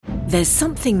There's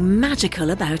something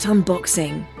magical about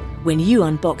unboxing. When you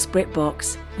unbox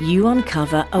BritBox, you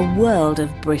uncover a world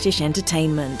of British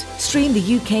entertainment. Stream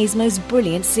the UK's most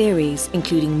brilliant series,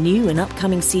 including new and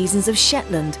upcoming seasons of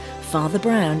Shetland, Father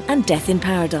Brown and Death in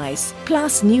Paradise.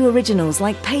 Plus new originals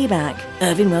like Payback,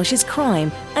 Irving Welsh's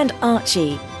Crime and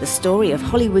Archie, the story of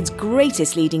Hollywood's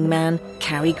greatest leading man,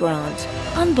 Cary Grant.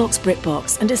 Unbox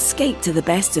BritBox and escape to the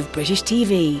best of British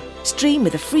TV. Stream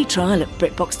with a free trial at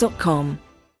BritBox.com.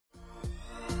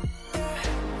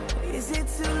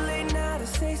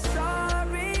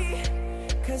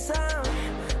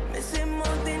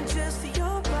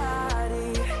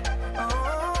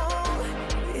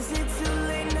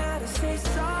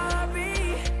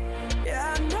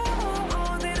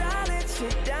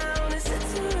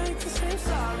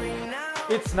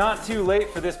 It's not too late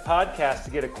for this podcast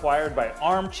to get acquired by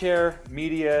Armchair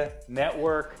Media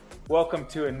Network. Welcome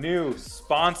to a new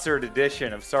sponsored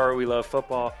edition of Sorry We Love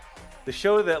Football, the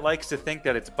show that likes to think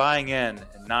that it's buying in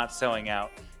and not selling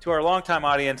out. To our longtime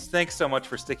audience, thanks so much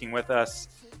for sticking with us.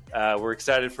 We're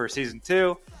excited for season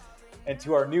 2. And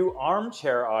to our new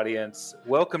Armchair audience,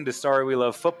 welcome to Sorry We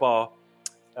Love Football,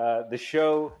 the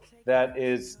show that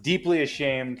is deeply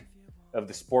ashamed of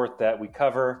the sport that we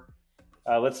cover.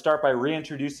 Let's start by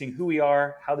reintroducing who we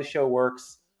are, how the show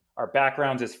works, our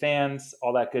backgrounds as fans,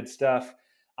 all that good stuff.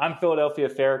 I'm Philadelphia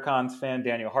Farrakhan's fan,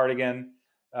 Daniel Hardigan.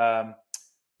 I'm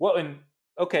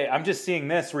just seeing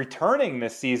this. Returning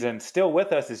this season, still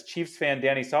with us, is Chiefs fan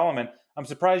Danny Solomon. I'm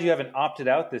surprised you haven't opted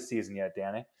out this season yet,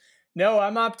 Danny. No,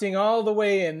 I'm opting all the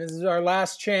way in. This is our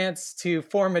last chance to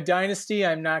form a dynasty.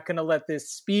 I'm not going to let this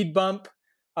speed bump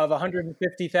of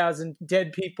 150,000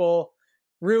 dead people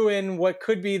ruin what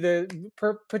could be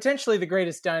potentially the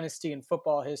greatest dynasty in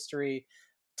football history.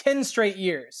 10 straight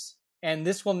years. And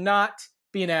this will not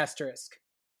be an asterisk.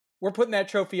 We're putting that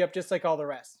trophy up just like all the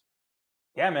rest.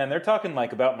 Yeah, man, they're talking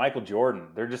like about Michael Jordan.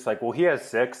 They're just like, well, he has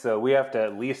 6, so we have to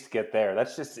at least get there.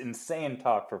 That's just insane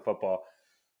talk for football.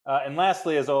 And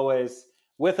lastly, as always,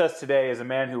 with us today is a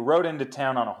man who rode into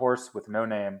town on a horse with no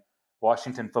name,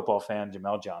 Washington football fan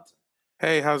Jamel Johnson.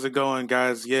 Hey, how's it going,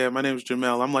 guys? Yeah, my name's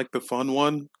Jamel. I'm like the fun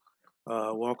one.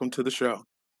 Welcome to the show.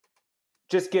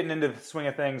 Just getting into the swing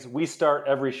of things, we start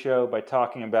every show by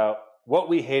talking about what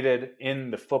we hated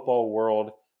in the football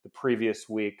world the previous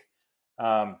week.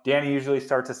 Danny usually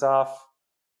starts us off.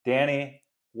 Danny,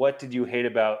 what did you hate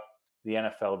about the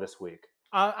NFL this week?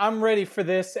 I'm ready for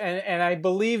this, and I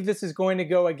believe this is going to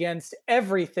go against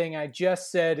everything I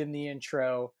just said in the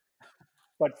intro.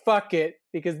 But fuck it,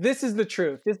 because this is the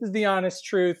truth. This is the honest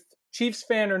truth. Chiefs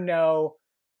fan or no,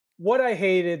 what I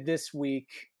hated this week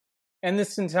and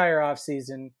this entire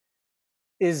offseason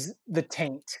is the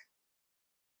taint.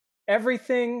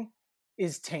 Everything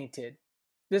is tainted.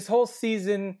 This whole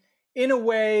season, in a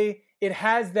way, it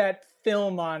has that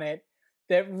film on it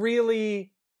that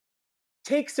really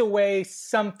takes away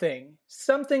something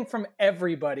from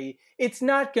everybody. It's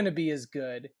not going to be as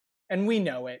good, and we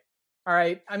know it. All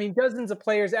right. I mean, dozens of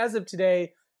players as of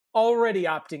today already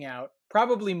opting out,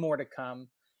 probably more to come.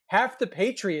 Half the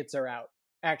Patriots are out.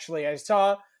 Actually, I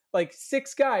saw like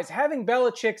 6 guys having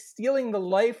Belichick stealing the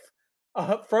life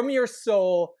from your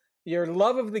soul, your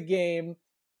love of the game,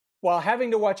 while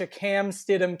having to watch a Cam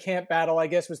Stidham camp battle, I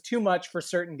guess was too much for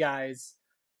certain guys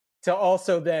to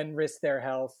also then risk their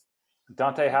health.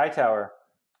 Dante Hightower,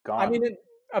 gone. I mean,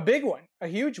 a big one, a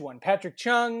huge one. Patrick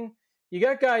Chung, you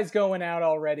got guys going out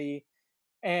already.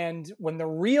 And when the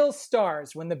real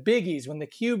stars, when the biggies, when the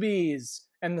QBs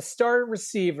and the star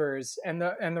receivers and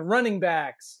the running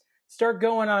backs start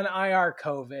going on IR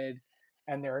COVID,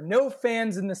 and there are no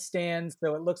fans in the stands,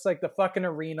 so it looks like the fucking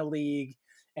Arena League,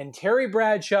 and Terry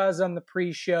Bradshaw's on the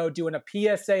pre-show doing a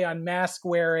PSA on mask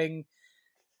wearing,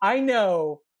 I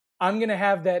know I'm going to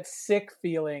have that sick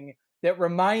feeling that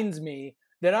reminds me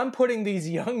that I'm putting these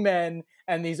young men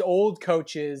and these old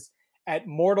coaches at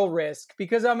mortal risk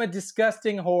because I'm a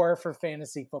disgusting whore for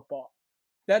fantasy football.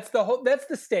 That's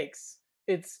the stakes.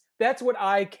 That's what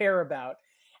I care about.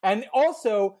 And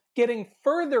also getting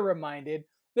further reminded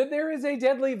that there is a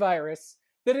deadly virus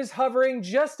that is hovering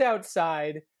just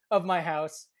outside of my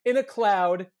house in a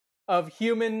cloud of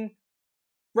human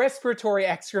respiratory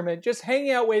excrement, just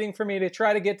hanging out waiting for me to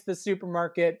try to get to the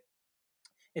supermarket.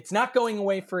 It's not going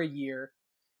away for a year.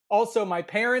 Also, my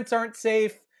parents aren't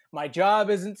safe. My job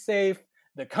isn't safe.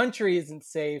 The country isn't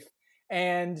safe.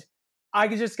 And I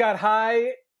just got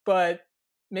high, but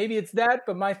maybe it's that,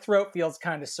 but my throat feels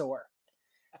kind of sore.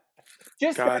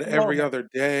 Just God, every other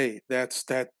day, that's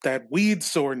that weed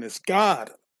soreness.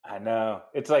 God. I know.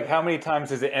 It's like, how many times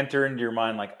does it enter into your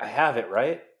mind? Like, I have it,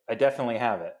 right? I definitely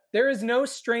have it. There is no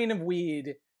strain of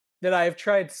weed that I have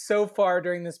tried so far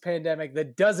during this pandemic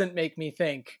that doesn't make me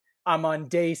think I'm on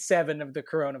day 7 of the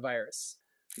coronavirus.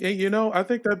 Yeah, I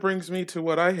think that brings me to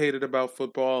what I hated about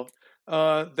football,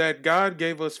 that God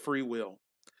gave us free will.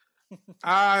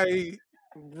 I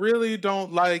really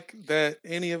don't like that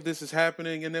any of this is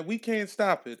happening and that we can't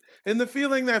stop it. And the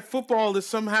feeling that football is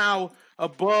somehow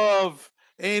above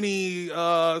any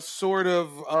sort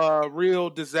of real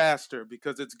disaster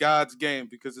because it's God's game,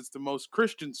 because it's the most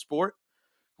Christian sport.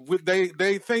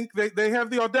 They think they have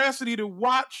the audacity to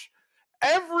watch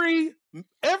every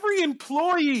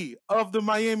employee of the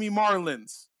Miami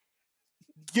Marlins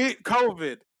get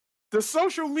COVID. The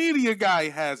social media guy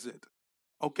has it.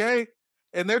 Okay?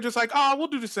 And they're just like, oh, we'll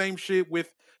do the same shit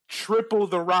with triple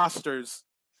the rosters.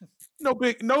 No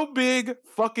big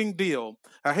fucking deal.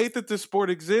 I hate that this sport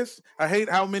exists. I hate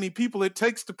how many people it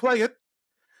takes to play it.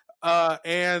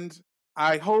 And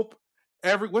I hope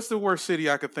what's the worst city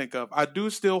I could think of? I do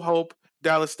still hope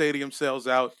Dallas Stadium sells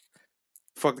out.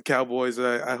 Fuck the Cowboys.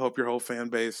 I hope your whole fan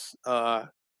base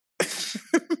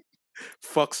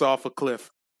fucks off a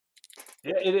cliff.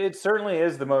 Yeah, it certainly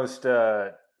is the most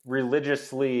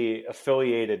religiously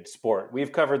affiliated sport.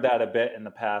 We've covered that a bit in the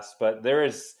past, but there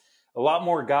is a lot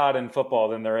more God in football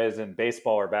than there is in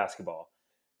baseball or basketball.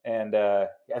 And I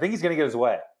think he's going to get his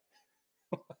way.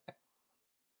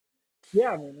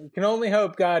 Yeah, I mean, we can only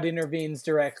hope God intervenes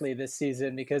directly this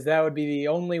season, because that would be the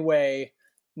only way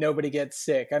nobody gets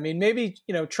sick. I mean, maybe,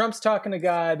 Trump's talking to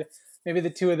God. Maybe the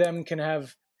two of them can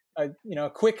have a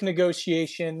quick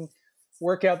negotiation,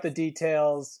 work out the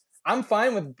details. I'm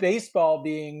fine with baseball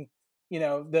being,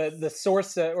 the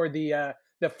source or the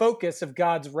focus of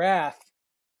God's wrath.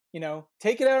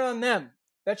 Take it out on them.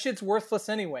 That shit's worthless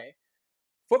anyway.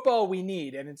 Football we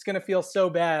need, and it's going to feel so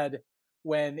bad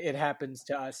when it happens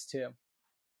to us too.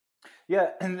 Yeah,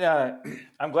 and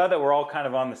I'm glad that we're all kind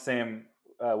of on the same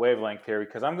wavelength here,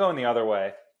 because I'm going the other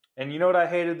way. And you know what I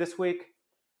hated this week?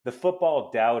 The football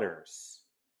doubters,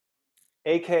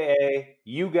 a.k.a.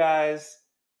 you guys,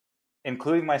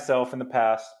 including myself in the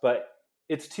past, but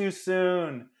it's too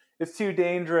soon. It's too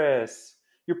dangerous.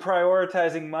 You're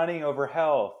prioritizing money over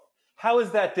health. How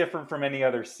is that different from any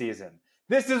other season?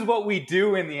 This is what we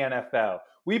do in the NFL.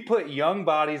 We put young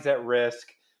bodies at risk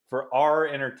for our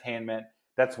entertainment.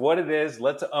 That's what it is.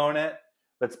 Let's own it.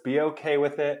 Let's be okay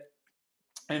with it.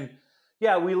 And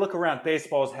yeah, we look around.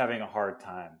 Baseball is having a hard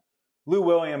time. Lou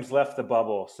Williams left the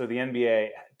bubble, so the NBA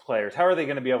players, how are they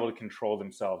going to be able to control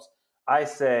themselves? I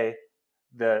say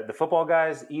the football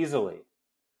guys, easily.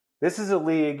 This is a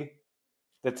league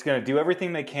that's going to do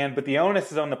everything they can, but the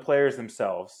onus is on the players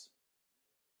themselves.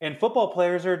 And football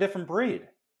players are a different breed.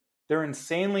 They're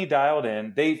insanely dialed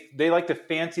in. They like to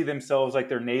fancy themselves like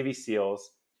they're Navy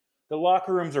SEALs. The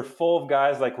locker rooms are full of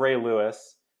guys like Ray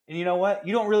Lewis. And you know what?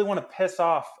 You don't really want to piss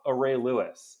off a Ray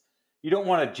Lewis. You don't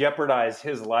want to jeopardize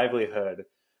his livelihood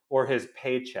or his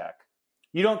paycheck.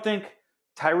 You don't think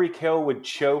Tyreek Hill would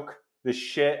choke the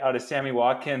shit out of Sammy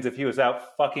Watkins if he was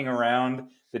out fucking around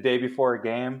the day before a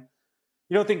game?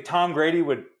 You don't think Tom Brady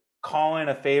would call in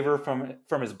a favor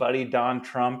from his buddy Don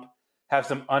Trump, have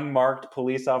some unmarked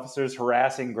police officers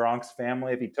harassing Gronk's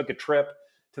family if he took a trip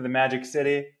to the Magic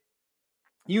City?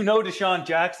 You know Deshaun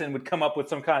Jackson would come up with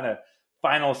some kind of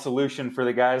final solution for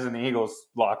the guys in the Eagles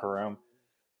locker room.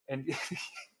 And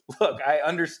look, I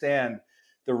understand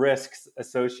the risks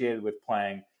associated with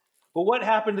playing. But what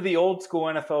happened to the old school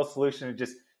NFL solution of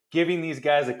just giving these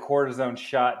guys a cortisone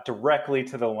shot directly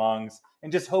to the lungs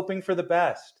and just hoping for the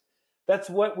best? That's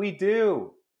what we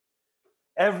do.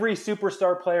 Every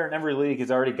superstar player in every league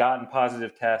has already gotten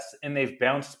positive tests, and they've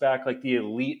bounced back like the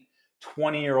elite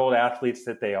 20-year-old athletes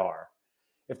that they are.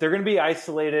 If they're going to be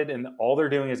isolated and all they're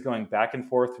doing is going back and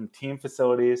forth from team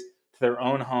facilities to their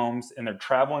own homes and they're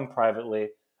traveling privately,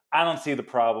 I don't see the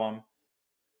problem.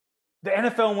 The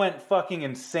NFL went fucking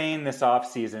insane this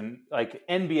offseason, like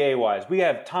NBA-wise. We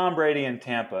have Tom Brady in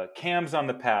Tampa, Cam's on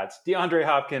the Pats, DeAndre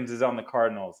Hopkins is on the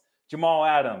Cardinals, Jamal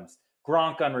Adams,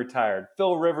 Gronk unretired,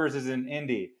 Phil Rivers is in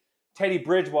Indy, Teddy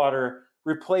Bridgewater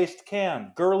replaced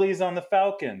Cam, Gurley's on the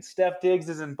Falcons, Steph Diggs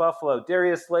is in Buffalo,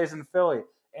 Darius Slay's in Philly,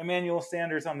 Emmanuel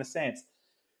Sanders on the Saints.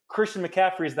 Christian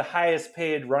McCaffrey is the highest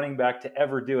paid running back to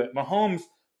ever do it. Mahomes'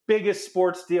 biggest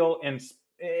deal in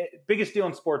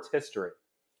sports history.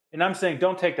 And I'm saying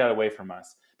don't take that away from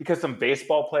us because some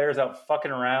baseball players out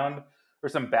fucking around or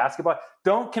some basketball.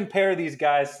 Don't compare these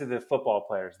guys to the football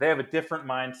players. They have a different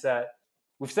mindset.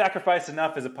 We've sacrificed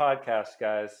enough as a podcast,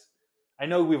 guys. I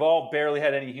know we've all barely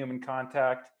had any human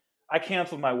contact. I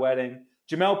canceled my wedding.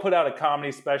 Jamel put out a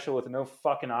comedy special with no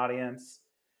fucking audience.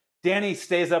 Danny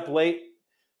stays up late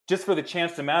just for the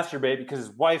chance to masturbate because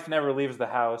his wife never leaves the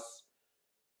house.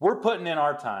 We're putting in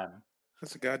our time.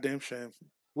 That's a goddamn shame.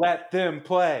 Let them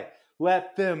play.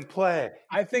 Let them play.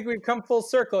 I think we've come full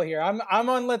circle here. I'm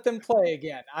on let them play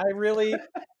again. I really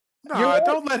Nah,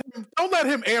 don't let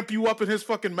him amp you up in his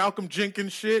fucking Malcolm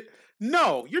Jenkins shit.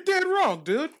 No, you're dead wrong,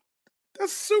 dude.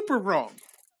 That's super wrong.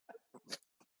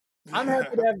 I'm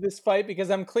happy to have this fight because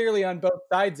I'm clearly on both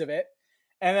sides of it.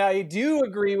 And I do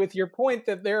agree with your point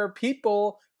that there are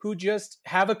people who just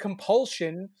have a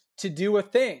compulsion to do a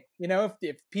thing. You know,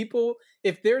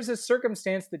 if there's a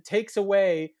circumstance that takes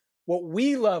away what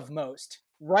we love most,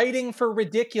 writing for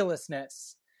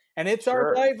ridiculousness, and it's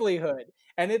our livelihood,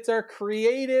 and it's our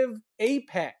creative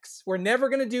apex, we're never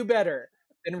going to do better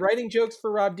than writing jokes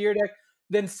for Rob Dyrdek.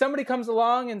 Then somebody comes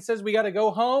along and says, we got to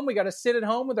go home. We got to sit at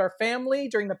home with our family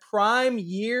during the prime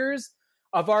years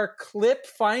of our clip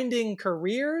finding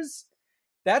careers.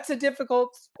 That's a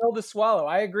difficult pill to swallow.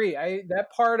 I agree.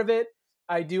 That part of it,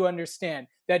 I do understand.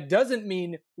 That doesn't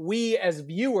mean we as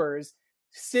viewers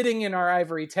sitting in our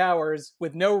ivory towers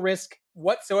with no risk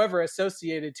whatsoever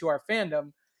associated to our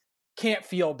fandom can't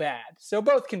feel bad. So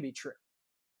both can be true.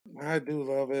 I do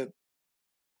love it.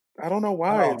 I don't know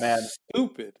why. It's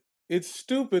stupid. It's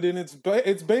stupid, and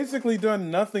it's basically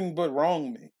done nothing but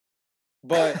wrong me.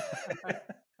 But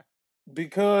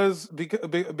because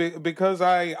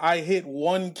I hit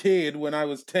one kid when I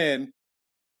was 10,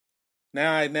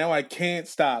 now I can't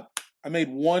stop. I made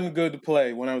one good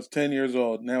play when I was 10 years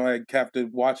old. Now I have to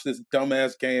watch this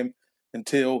dumbass game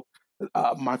until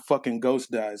my fucking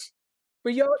ghost dies.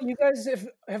 But you guys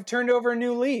have turned over a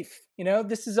new leaf. You know,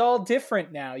 this is all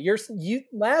different now. You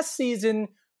last season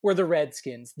were the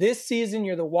Redskins. This season,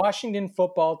 you're the Washington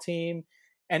football team,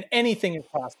 and anything is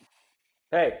possible.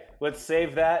 Hey, let's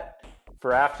save that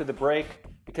for after the break,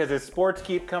 because as sports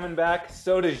keep coming back,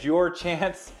 so does your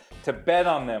chance to bet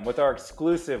on them with our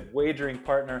exclusive wagering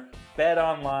partner,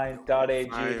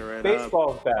 betonline.ag.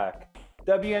 Baseball's back.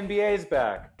 WNBA's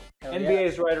back.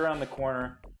 NBA's right around the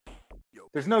corner.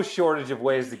 There's no shortage of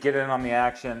ways to get in on the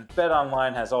action.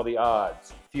 BetOnline has all the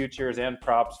odds, futures, and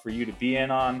props for you to be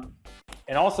in on.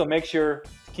 And also make sure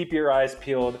to keep your eyes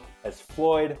peeled as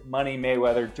Floyd Money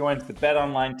Mayweather joins the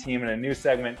BetOnline team in a new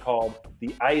segment called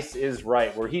The Ice is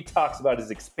Right, where he talks about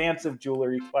his expansive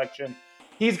jewelry collection.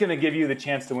 He's going to give you the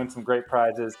chance to win some great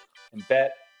prizes and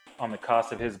bet on the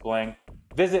cost of his bling.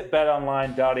 Visit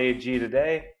betonline.ag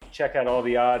today. Check out all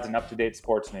the odds and up-to-date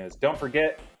sports news. Don't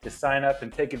forget to sign up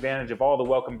and take advantage of all the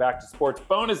Welcome Back to Sports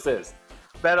bonuses.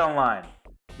 BetOnline,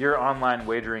 your online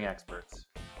wagering experts.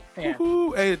 Yeah.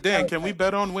 Hey, Dan, can we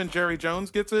bet on when Jerry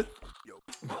Jones gets it?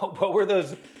 What were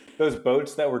those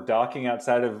boats that were docking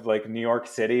outside of like New York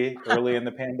City early in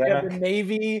the pandemic?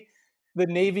 Yeah, the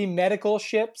Navy medical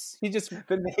ships. The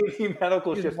Navy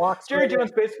medical ships. Jerry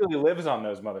Jones basically lives on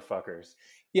those motherfuckers.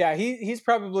 Yeah, he's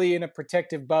probably in a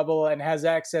protective bubble and has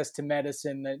access to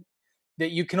medicine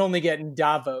that you can only get in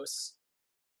Davos.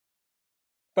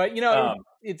 But you know,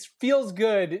 it feels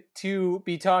good to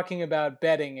be talking about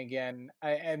betting again,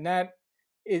 and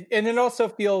it also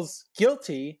feels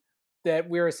guilty that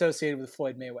we're associated with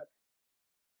Floyd Mayweather.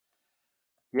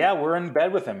 Yeah, we're in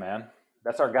bed with him, man.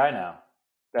 That's our guy now.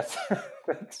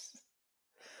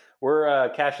 We're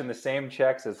cashing the same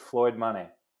checks as Floyd Money.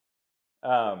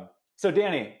 So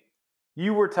Danny,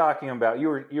 you were talking about you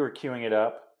were queuing it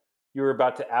up. You were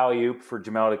about to alley-oop for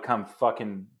Jamel to come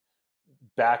fucking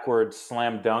backwards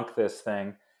slam dunk this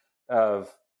thing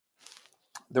of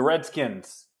the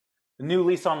Redskins, the new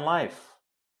lease on life,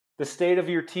 the state of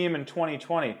your team in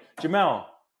 2020. Jamel,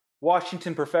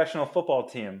 Washington professional football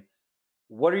team.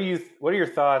 What are your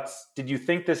thoughts? Did you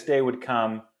think this day would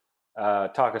come?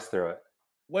 Talk us through it.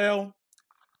 Well,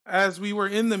 as we were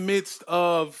in the midst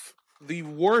of the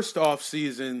worst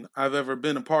offseason I've ever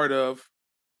been a part of,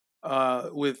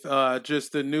 with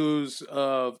just the news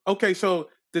of, okay, so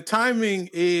the timing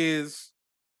is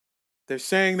they're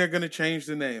saying they're going to change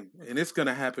the name, and it's going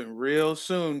to happen real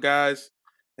soon, guys.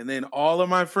 And then all of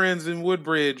my friends in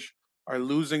Woodbridge are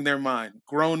losing their mind.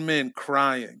 Grown men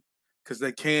crying because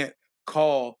they can't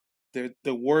call the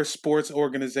worst sports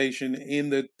organization in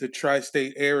the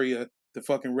tri-state area the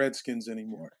fucking Redskins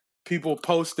anymore. People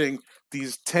posting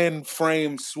these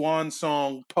 10-frame swan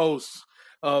song posts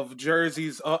of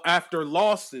jerseys after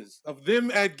losses, of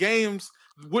them at games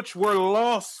which were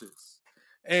losses.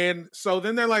 And so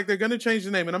then they're going to change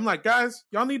the name. And I'm like, guys,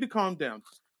 y'all need to calm down.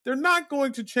 They're not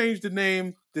going to change the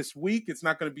name this week. It's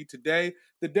not going to be today.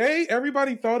 The day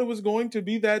everybody thought it was going to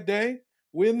be that day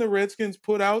when the Redskins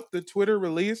put out the Twitter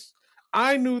release,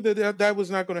 I knew that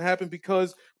was not going to happen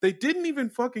because they didn't even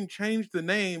fucking change the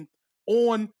name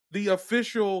on the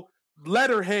official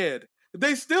letterhead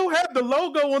They still had the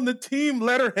logo on the team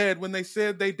letterhead when they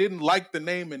said they didn't like the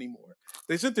name anymore.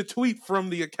 They sent a tweet from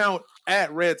the account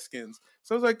at Redskins.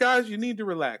 So I was like, guys, you need to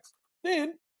relax.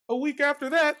 Then, a week after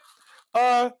that,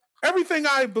 everything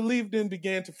I believed in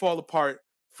began to fall apart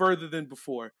further than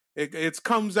before. It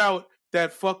comes out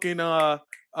that fucking I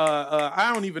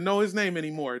don't even know his name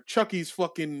anymore. Chucky's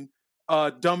fucking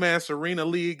dumbass Arena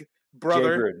League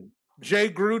brother, Jay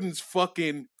Gruden's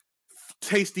fucking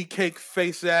tasty cake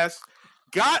face ass,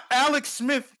 got Alex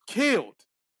Smith killed.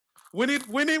 When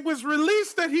it was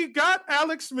released that he got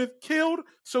Alex Smith killed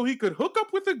so he could hook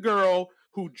up with a girl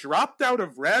who dropped out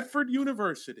of Radford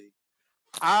University,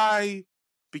 I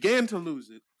began to lose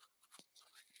it.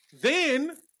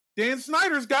 Then Dan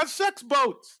Snyder's got sex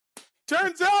boats.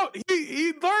 Turns out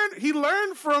he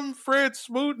learned from Fred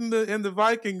Smoot and the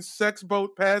Vikings sex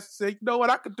boat pass to say, you know what,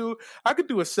 I could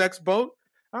do a sex boat.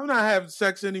 I'm not having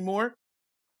sex anymore.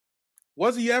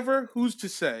 Was he ever? Who's to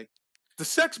say? The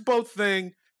sex boat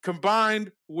thing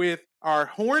combined with our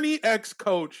horny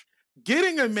ex-coach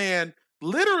getting a man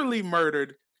literally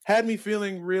murdered had me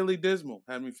feeling really dismal,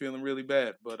 had me feeling really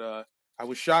bad. But I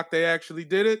was shocked they actually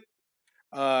did it.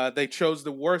 They chose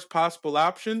the worst possible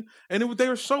option, and they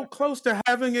were so close to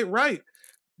having it right.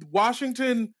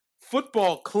 Washington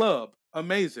Football Club,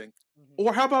 amazing. Mm-hmm.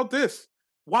 Or how about this?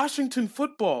 Washington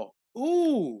Football.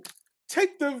 Ooh,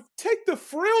 take the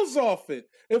frills off it.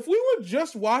 If we were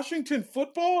just Washington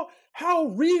Football, how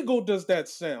regal does that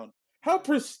sound? How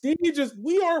prestigious.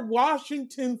 We are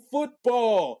Washington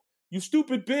Football, you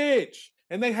stupid bitch.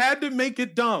 And they had to make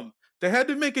it dumb. They had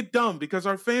to make it dumb because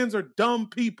our fans are dumb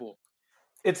people.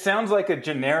 It sounds like a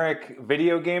generic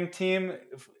video game team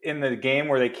in the game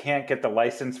where they can't get the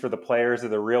license for the players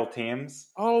of the real teams.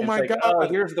 Oh, and my God. Oh,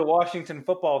 here's the Washington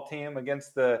Football team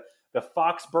against the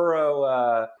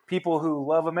Foxborough people who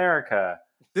love America.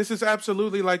 This is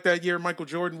absolutely like that year Michael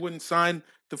Jordan wouldn't sign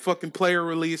the fucking player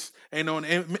release, and on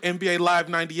NBA Live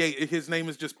 98, his name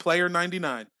is just Player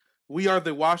 99. We are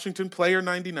the Washington Player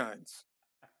 99s.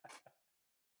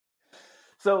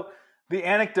 So the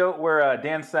anecdote where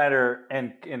Dan Snyder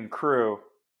and crew,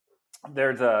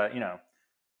 there's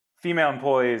female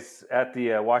employees at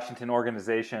the Washington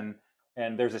organization,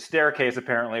 and there's a staircase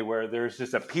apparently where there's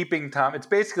just a peeping Tom. It's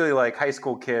basically like high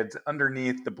school kids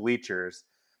underneath the bleachers,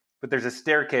 but there's a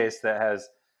staircase that has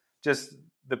just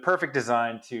the perfect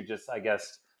design to just, I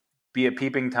guess, be a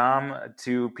peeping Tom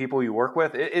to people you work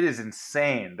with. It is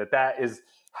insane that is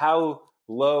how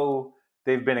low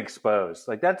they've been exposed.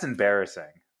 Like, that's embarrassing.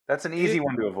 That's an easy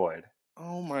one to avoid.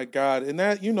 Oh my God. And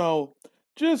that,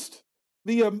 just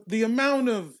the amount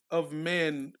of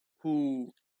men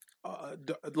who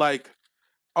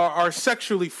are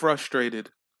sexually frustrated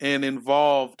and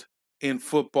involved in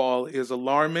football is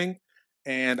alarming.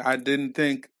 And I didn't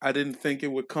think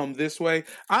it would come this way.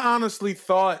 I honestly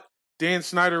thought Dan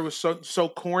Snyder was so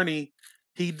corny.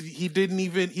 He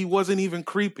wasn't even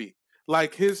creepy.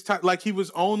 Like he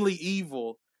was only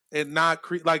evil and not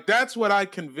like that's what I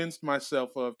convinced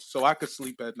myself of so I could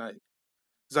sleep at night.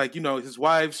 It's like, his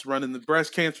wife's running the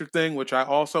breast cancer thing, which I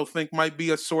also think might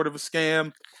be a sort of a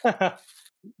scam.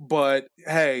 But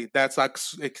hey, that's like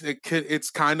it's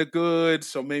kind of good,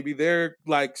 so maybe they're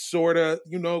like sort of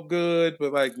good,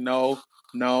 but like no,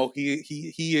 he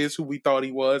is who we thought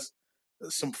he was,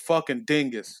 some fucking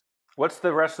dingus. What's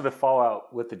the rest of the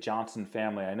fallout with the Johnson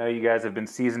family? I know you guys have been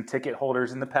season ticket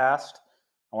holders in the past.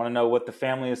 I want to know what the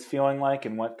family is feeling like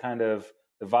and what kind of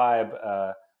the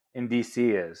vibe in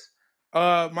DC is.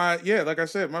 Like I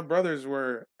said, my brothers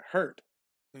were hurt.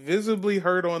 Visibly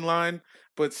hurt online,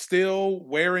 but still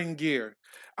wearing gear.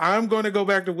 I'm going to go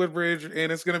back to Woodbridge,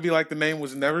 and it's going to be like the name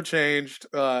was never changed.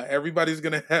 Everybody's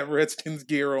going to have Redskins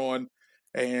gear on,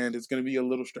 and it's going to be a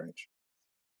little strange.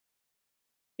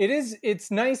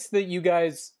 It's nice that you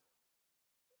guys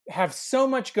have so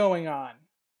much going on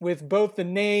with both the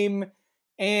name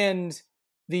and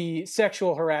the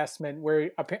sexual harassment,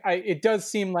 where it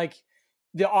does seem like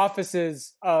the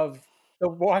offices of the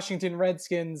Washington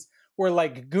Redskins were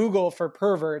like Google for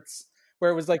perverts, where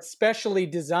it was like specially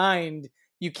designed.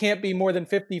 You can't be more than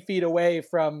 50 feet away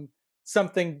from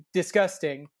something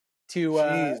disgusting to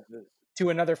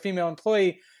another female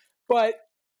employee. But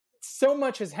so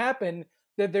much has happened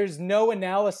that there's no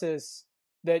analysis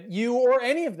that you or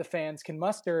any of the fans can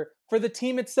muster for the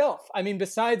team itself. I mean,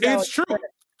 besides it's true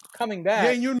coming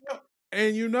back. Yeah,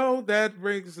 that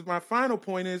brings my final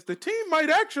point is the team might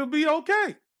actually be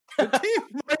okay. The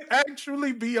team might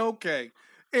actually be okay.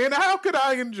 And how could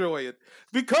I enjoy it?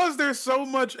 Because there's so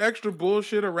much extra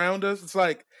bullshit around us. It's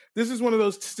like, this is one of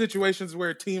those situations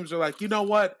where teams are like, you know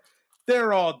what?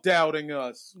 they're all doubting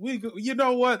us. You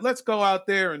know what? Let's go out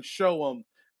there and show them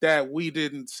that we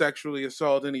didn't sexually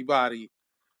assault anybody.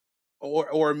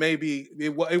 Or maybe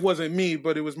it wasn't me,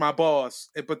 but it was my boss.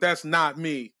 But that's not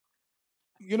me.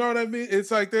 You know what I mean?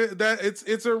 It's like that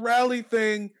it's a rally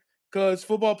thing because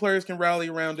football players can rally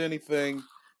around anything,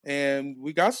 and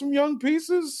we got some young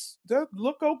pieces that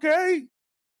look okay.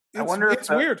 I wonder it's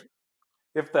weird.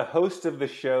 If the host of the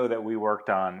show that we worked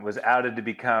on was outed to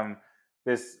become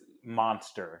this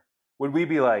monster, would we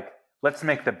be like, let's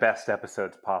make the best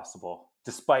episodes possible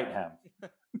despite him?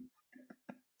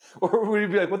 Or would we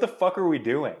be like, what the fuck are we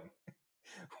doing?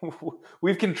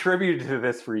 We've contributed to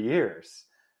this for years.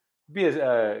 It'd be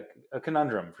a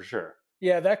conundrum for sure.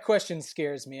 Yeah, that question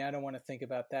scares me. I don't want to think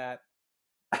about that.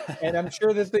 And I'm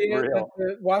sure that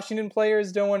the Washington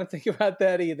players don't want to think about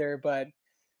that either, but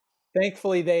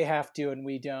thankfully they have to and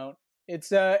we don't.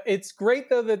 It's great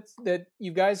though that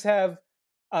you guys have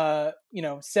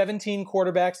 17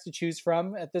 quarterbacks to choose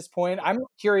from at this point. I'm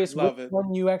curious which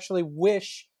one you actually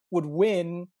wish would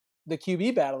win the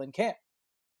QB battle in camp.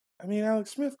 I mean,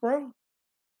 Alex Smith, bro.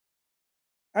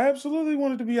 I absolutely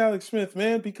wanted to be Alex Smith,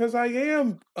 man, because I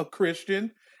am a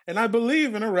Christian and I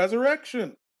believe in a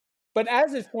resurrection. But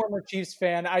as a former Chiefs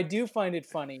fan, I do find it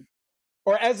funny,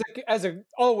 or as a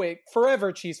always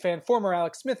forever Chiefs fan, former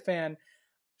Alex Smith fan,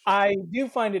 I do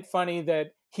find it funny that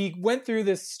he went through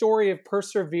this story of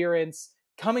perseverance,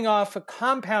 coming off a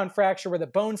compound fracture with a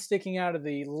bone sticking out of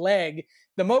the leg,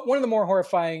 one of the more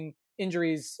horrifying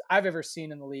injuries I've ever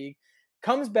seen in the league.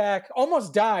 Comes back,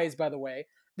 almost dies, by the way.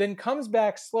 Then comes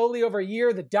back slowly over a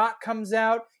year. The dot comes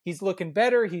out. He's looking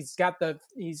better. He's got the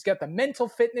mental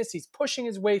fitness. He's pushing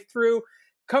his way through,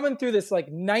 coming through this like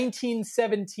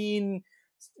 1917,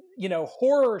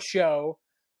 horror show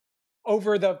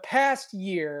over the past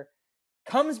year.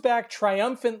 Comes back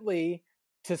triumphantly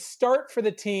to start for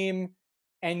the team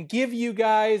and give you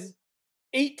guys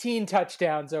 18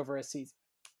 touchdowns over a season.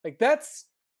 Like that's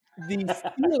the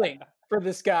ceiling for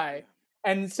this guy.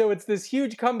 And so it's this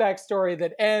huge comeback story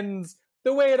that ends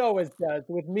the way it always does,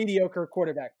 with mediocre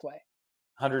quarterback play.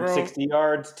 160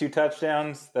 yards, 2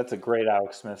 touchdowns. That's a great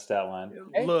Alex Smith stat line.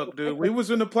 Look, dude, we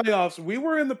was in the playoffs. We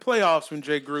were in the playoffs when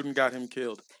Jay Gruden got him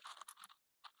killed.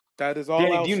 That is all.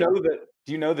 Danny,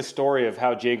 do you know the story of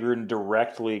how Jay Gruden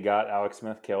directly got Alex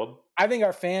Smith killed? I think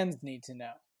our fans need to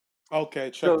know.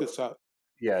 Okay, check this out.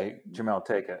 Yeah, Jamel,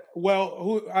 take it.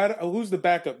 Well, who's the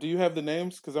backup? Do you have the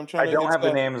names? Because I'm trying. I don't have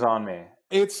the names on me.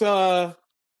 It's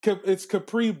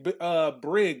Capri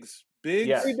Briggs.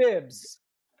 Yes. Capri Bibbs.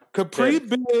 Capri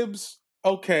Bibbs.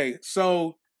 Okay,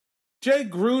 so Jay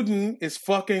Gruden is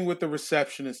fucking with the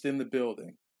receptionist in the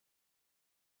building.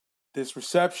 This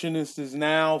receptionist is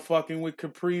now fucking with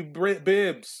Capri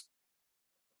Bibbs.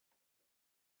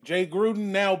 Jay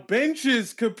Gruden now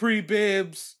benches Capri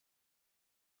Bibbs.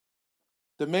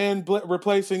 The man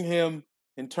replacing him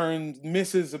in turn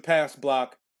misses a pass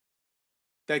block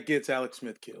that gets Alex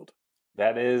Smith killed.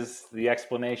 That is the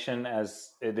explanation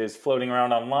as it is floating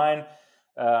around online.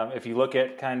 If you look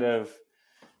at kind of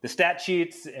the stat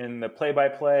sheets in the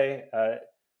play-by-play,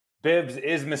 Bibbs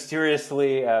is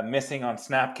mysteriously missing on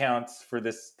snap counts for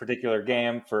this particular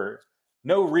game for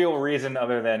no real reason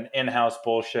other than in-house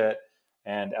bullshit,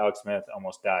 and Alex Smith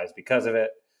almost dies because of it.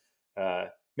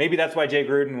 Maybe that's why Jay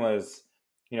Gruden was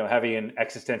having an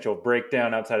existential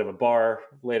breakdown outside of a bar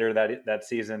later that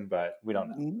season, but we don't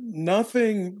know.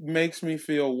 Nothing makes me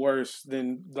feel worse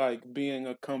than like being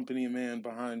a company man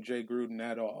behind Jay Gruden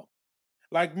at all.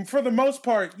 Like, for the most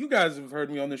part, you guys have heard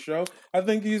me on the show. I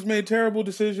think he's made terrible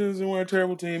decisions and we're a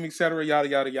terrible team, etc., yada,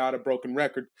 yada, yada, broken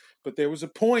record. But there was a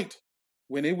point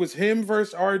when it was him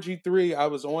versus RG3, I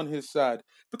was on his side.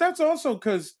 But that's also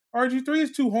because RG3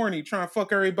 is too horny trying to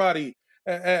fuck everybody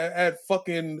at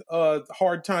fucking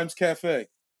Hard Times Cafe.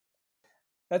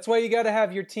 That's why you got to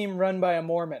have your team run by a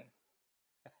Mormon.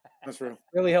 That's real.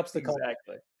 Really helps the cause.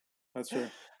 Exactly. That's true.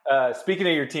 Speaking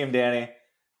of your team, Danny,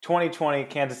 2020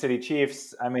 Kansas City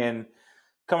Chiefs, I mean,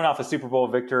 coming off a Super Bowl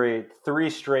victory, 3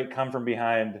 straight come from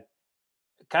behind,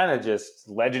 kind of just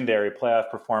legendary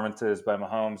playoff performances by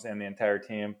Mahomes and the entire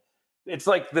team. It's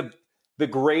like the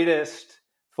greatest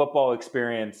football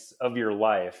experience of your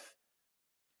life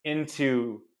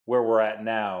into where we're at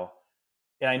now.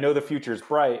 And I know the future is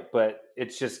bright, but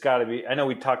it's just got to be, I know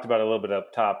we talked about it a little bit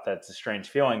up top, that's a strange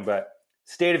feeling, but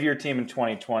state of your team in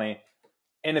 2020.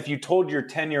 And if you told your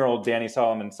 10-year-old Danny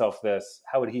Solomon self this,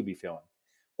 how would he be feeling?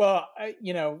 Well,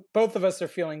 both of us are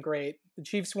feeling great. The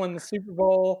Chiefs won the Super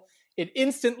Bowl. It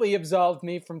instantly absolved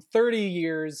me from 30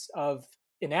 years of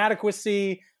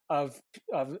inadequacy, of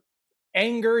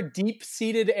anger,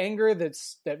 deep-seated anger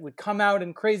that would come out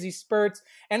in crazy spurts,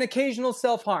 and occasional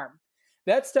self-harm.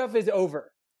 That stuff is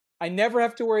over. I never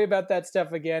have to worry about that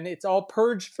stuff again. It's all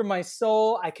purged from my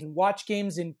soul. I can watch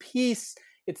games in peace.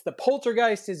 It's the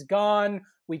poltergeist is gone.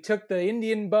 We took the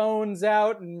Indian bones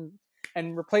out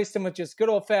and replaced them with just good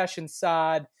old-fashioned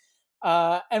sod.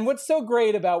 And what's so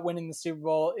great about winning the Super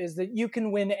Bowl is that you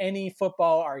can win any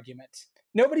football argument.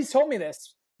 Nobody's told me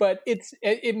this, but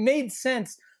it made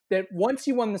sense that once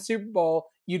you won the Super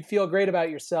Bowl, you'd feel great about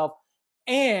yourself.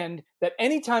 And that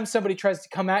anytime somebody tries to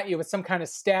come at you with some kind of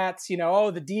stats,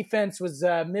 the defense was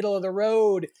middle of the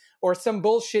road, or some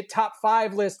bullshit top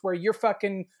 5 list where your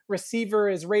fucking receiver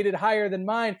is rated higher than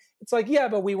mine, it's like, yeah,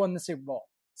 but we won the Super Bowl.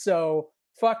 So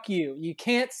fuck you. You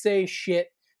can't say shit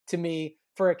to me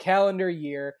for a calendar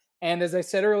year. And as I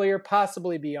said earlier,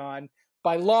 possibly beyond.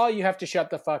 By law, you have to shut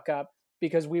the fuck up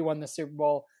because we won the Super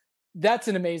Bowl. That's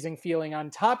an amazing feeling on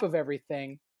top of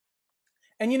everything.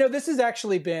 And, this has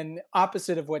actually been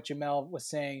opposite of what Jamel was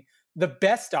saying, the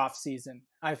best offseason,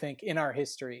 I think, in our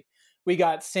history. We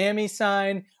got Sammy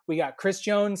signed. We got Chris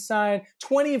Jones signed.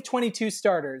 20 of 22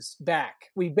 starters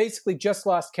back. We basically just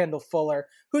lost Kendall Fuller,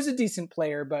 who's a decent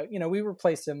player, but, we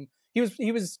replaced him.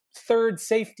 He was third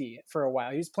safety for a while.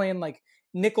 He was playing like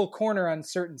nickel corner on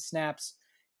certain snaps.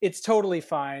 It's totally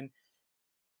fine.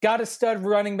 Got a stud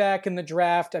running back in the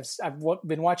draft. I've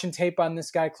been watching tape on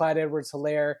this guy, Clyde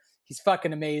Edwards-Helaire. He's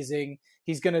fucking amazing.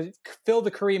 He's going to fill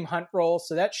the Kareem Hunt role,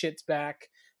 so that shit's back.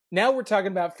 Now we're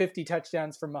talking about 50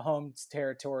 touchdowns from Mahomes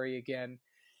territory again.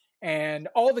 And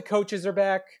all the coaches are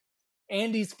back.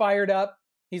 Andy's fired up.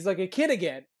 He's like a kid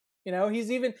again.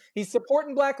 He's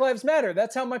supporting Black Lives Matter.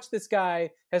 That's how much this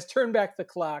guy has turned back the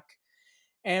clock.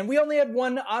 And we only had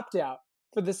one opt-out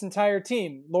for this entire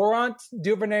team. Laurent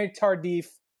Duvernay-Tardif,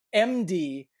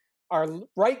 MD, our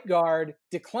right guard,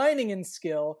 declining in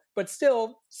skill, but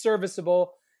still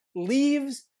serviceable,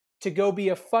 leaves to go be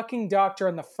a fucking doctor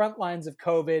on the front lines of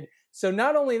COVID. So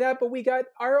not only that, but we got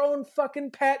our own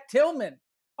fucking Pat Tillman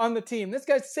on the team. This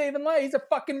guy's saving lives. He's a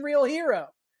fucking real hero.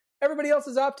 Everybody else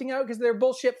is opting out because of their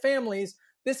bullshit families.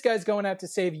 This guy's going out to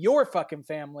save your fucking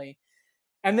family.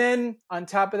 And then on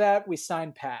top of that, we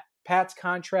signed Pat. Pat's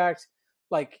contract,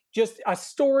 like just a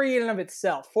story in and of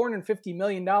itself. $450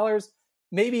 million,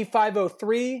 maybe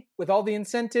 503 with all the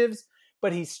incentives,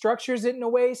 but he structures it in a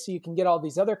way so you can get all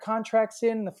these other contracts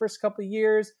in the first couple of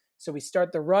years. So we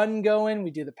start the run going. We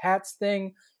do the Pats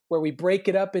thing where we break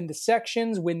it up into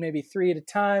sections, win maybe 3 at a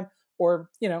time, or,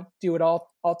 do it all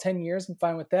 10 years. I'm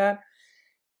fine with that.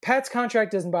 Pat's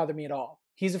contract doesn't bother me at all.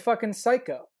 He's a fucking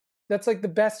psycho. That's like the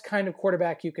best kind of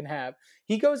quarterback you can have.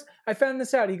 I found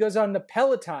this out. He goes on the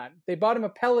Peloton. They bought him a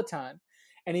Peloton.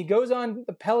 And he goes on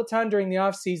the Peloton during the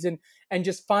offseason and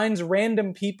just finds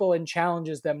random people and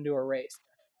challenges them to a race.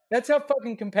 That's how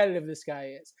fucking competitive this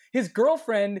guy is. His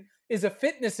girlfriend is a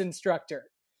fitness instructor.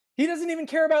 He doesn't even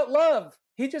care about love.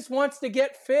 He just wants to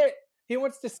get fit. He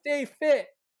wants to stay fit.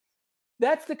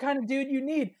 That's the kind of dude you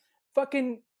need.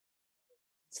 Fucking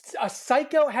a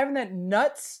psycho, having that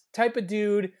nuts type of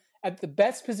dude at the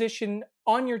best position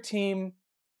on your team.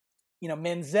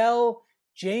 Manziel,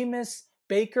 Jameis,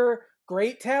 Baker,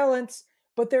 great talents,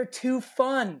 but they're too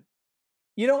fun.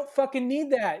 You don't fucking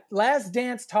need that. Last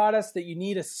Dance taught us that you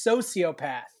need a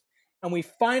sociopath, and we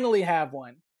finally have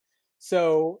one.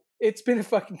 So it's been a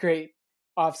fucking great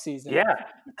offseason. Yeah.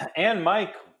 And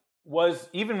Mike was,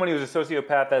 even when he was a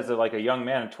sociopath as a young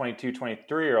man, a 22,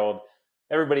 23-year-old,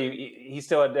 he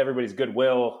still had everybody's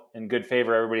goodwill and good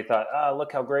favor. Everybody thought,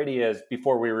 look how great he is,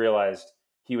 before we realized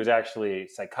he was actually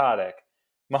psychotic.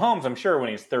 Mahomes, I'm sure when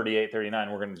he's 38,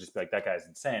 39, we're going to just be like, that guy's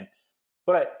insane.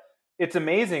 But it's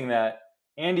amazing that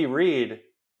Andy Reid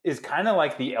is kind of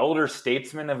like the elder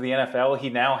statesman of the NFL. He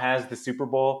now has the Super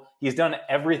Bowl. He's done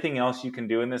everything else you can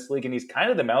do in this league, and he's kind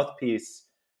of the mouthpiece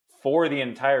for the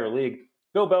entire league.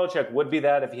 Bill Belichick would be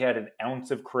that if he had an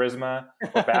ounce of charisma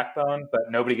or backbone, but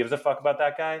nobody gives a fuck about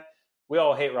that guy. We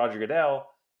all hate Roger Goodell.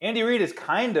 Andy Reid is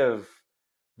kind of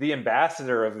the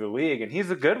ambassador of the league, and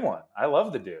he's a good one. I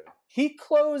love the dude. He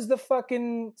closed the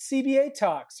fucking CBA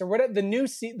talks, or whatever,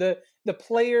 the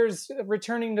players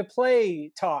returning to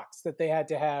play talks that they had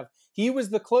to have. He was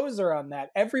the closer on that.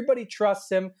 Everybody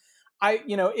trusts him.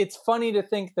 It's funny to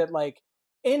think that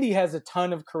Andy has a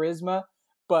ton of charisma,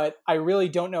 but I really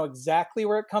don't know exactly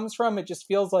where it comes from. It just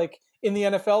feels like in the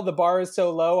NFL, the bar is so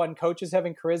low on coaches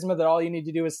having charisma that all you need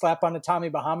to do is slap on a Tommy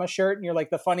Bahama shirt and you're like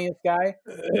the funniest guy.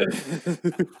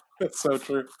 That's so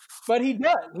true. But he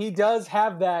does. He does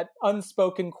have that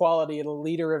unspoken quality of a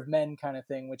leader of men kind of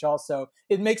thing, which also,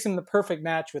 it makes him the perfect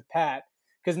match with Pat.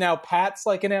 because now Pat's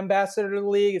like an ambassador to the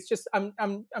league. It's just I'm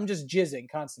just jizzing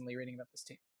constantly reading about this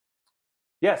team.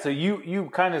 Yeah, so you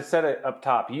kind of said it up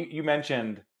top. You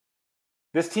mentioned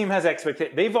this team has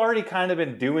expectations. They've already kind of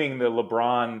been doing the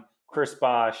LeBron, Chris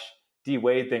Bosh, D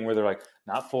Wade thing where they're like,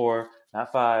 not 4,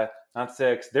 not 5, not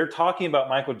 6. They're talking about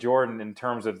Michael Jordan in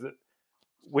terms of,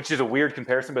 which is a weird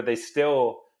comparison, but they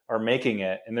still are making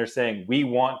it. And they're saying, we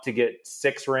want to get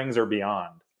 6 rings or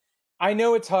beyond. I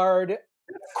know it's hard.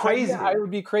 It's crazy. I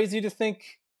would be crazy to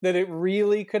think that it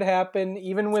really could happen.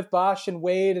 Even with Bosh and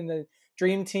Wade and the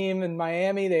Dream Team in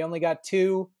Miami, they only got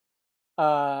 2.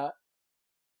 And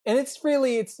it's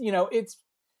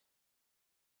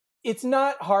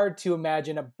not hard to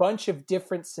imagine a bunch of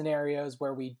different scenarios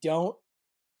where we don't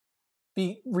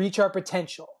reach our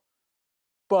potential,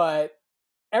 but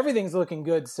everything's looking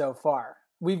good so far.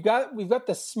 We've got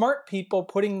the smart people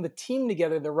putting the team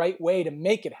together the right way to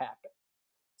make it happen.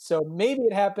 So maybe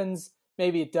it happens,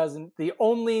 maybe it doesn't. The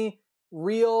only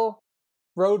real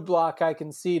roadblock I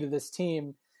can see to this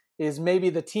team is maybe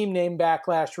the team name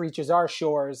backlash reaches our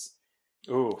shores.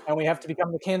 Ooh. And we have to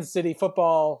become the Kansas City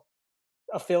football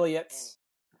affiliates.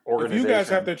 If you guys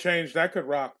have to change, that could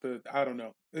rock I don't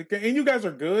know. And you guys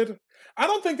are good. I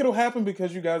don't think it'll happen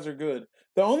because you guys are good.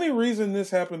 The only reason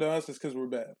this happened to us is because we're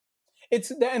bad.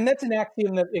 And that's an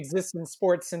axiom that exists in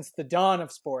sports since the dawn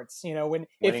of sports. You know, if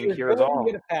you're good, you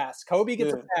get a pass. Kobe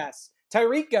gets a pass.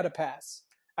 Tyreek got a pass.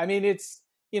 I mean, it's,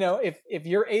 if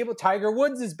you're able, Tiger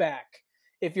Woods is back.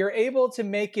 If you're able to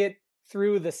make it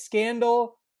through the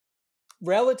scandal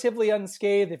relatively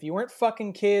unscathed, if you weren't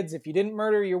fucking kids, if you didn't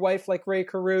murder your wife like Ray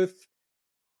Caruth,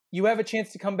 you have a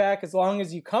chance to come back as long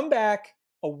as you come back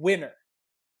a winner.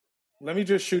 Let me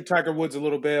just shoot Tiger Woods a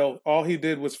little bail. All he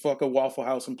did was fuck a Waffle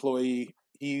House employee.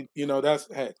 That's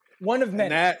one of many.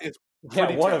 And that is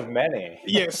one of many.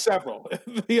 Yeah, several.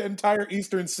 The entire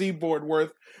Eastern Seaboard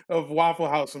worth of Waffle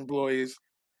House employees.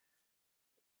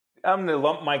 I'm going to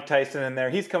lump Mike Tyson in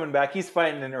there. He's coming back. He's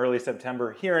fighting in early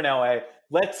September here in LA.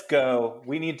 Let's go.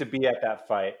 We need to be at that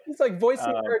fight. He's like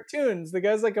voicing cartoons. The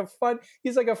guy's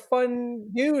he's like a fun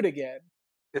dude again.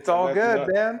 It's all good,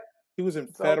 man. He was in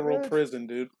federal prison,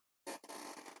 dude.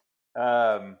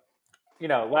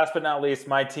 Last but not least,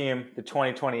 my team, the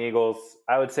 2020 Eagles,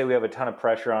 I would say we have a ton of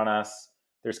pressure on us.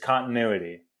 There's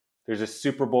continuity. There's a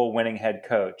Super Bowl winning head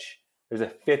coach. There's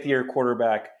a 5th-year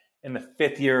quarterback in the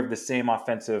 5th year of the same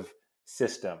offensive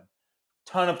system.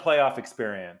 Ton of playoff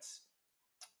experience.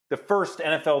 The first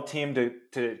NFL team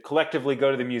to collectively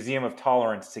go to the Museum of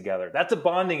Tolerance together. That's a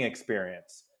bonding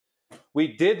experience.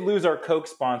 We did lose our Coke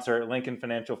sponsor at Lincoln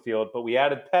Financial Field, but we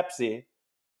added Pepsi.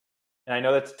 And I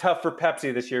know that's tough for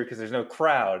Pepsi this year because there's no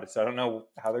crowd, so I don't know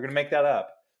how they're going to make that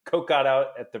up. Coke got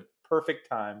out at the perfect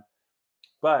time.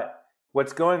 But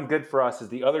what's going good for us is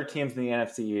the other teams in the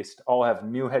NFC East all have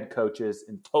new head coaches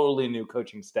and totally new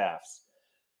coaching staffs.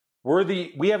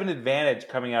 We have an advantage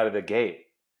coming out of the gate.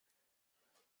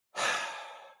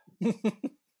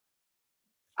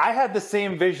 I had the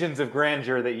same visions of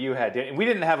grandeur that you had. We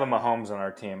didn't have a Mahomes on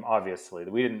our team, obviously.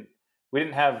 We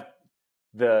didn't have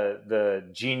the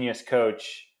genius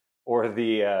coach or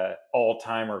the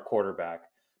all-timer quarterback.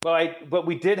 But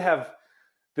we did have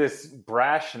this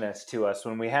brashness to us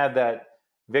when we had that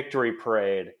victory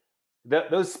parade.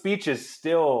 Those speeches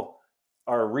still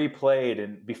are replayed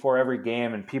and before every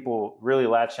game, and people really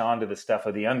latch on to the stuff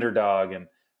of the underdog and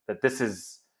that this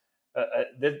is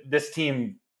this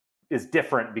team is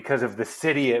different because of the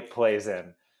city it plays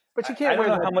in. But you can't wear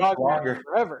that how much longer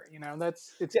forever.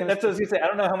 That's what I was going to say. I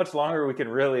don't know how much longer we can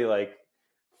really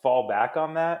fall back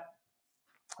on that.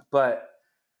 But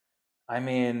I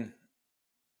mean,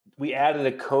 we added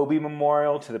a Kobe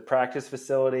memorial to the practice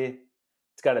facility.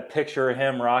 It's got a picture of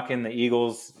him rocking the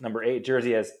Eagles number 8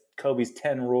 jersey. It has Kobe's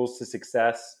 10 rules to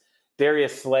success.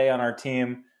 Darius Slay on our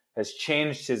team has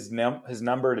changed his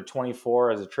number to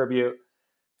 24 as a tribute.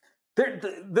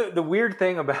 The weird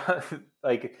thing about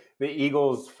the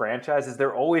Eagles franchise is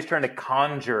they're always trying to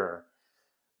conjure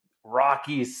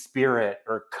Rocky's spirit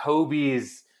or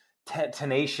Kobe's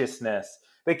tenaciousness.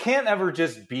 They can't ever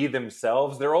just be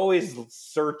themselves. They're always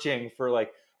searching for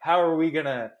how are we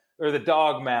gonna, or the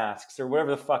dog masks or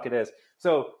whatever the fuck it is.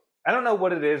 So I don't know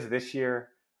what it is this year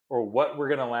or what we're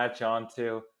gonna latch on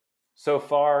to. So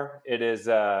far, it is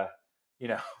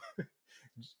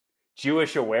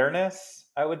Jewish awareness.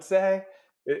 I would say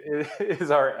it is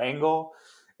our angle,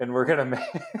 and we're gonna make.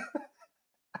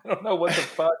 I don't know what the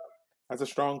fuck. That's a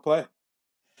strong play.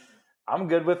 I'm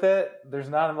good with it. There's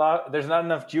not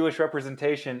enough Jewish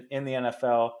representation in the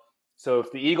NFL. So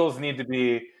if the Eagles need to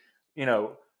be,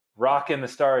 rocking the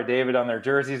Star of David on their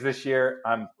jerseys this year,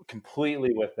 I'm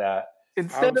completely with that.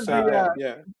 Instead of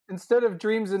yeah. instead of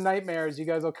dreams and nightmares, you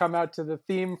guys will come out to the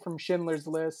theme from Schindler's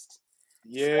List.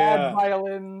 Sad Yeah.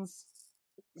 violins.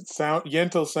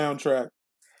 Yentl soundtrack.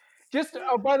 Just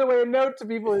by the way, a note to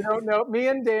people who don't know: me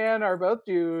and Dan are both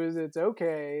Jews. It's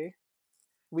okay.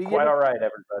 We Quite all right,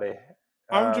 everybody.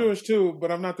 I'm Jewish too,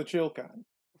 but I'm not the chill kind.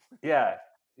 Yeah.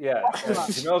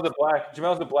 Jamel's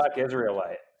a black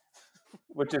Israelite,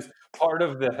 which is part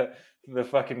of the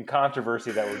fucking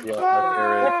controversy that we're dealing with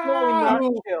here. Definitely not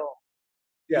chill.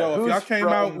 Yo, if y'all came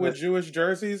out with Jewish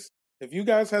jerseys, if you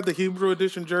guys had the Hebrew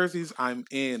edition jerseys, I'm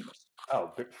in.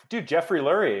 Oh, dude, Jeffrey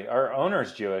Lurie, our owner,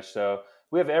 is Jewish, so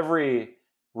we have every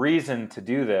reason to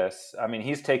do this. I mean,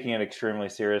 he's taking it extremely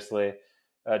seriously.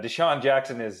 Deshaun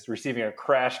Jackson is receiving a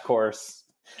crash course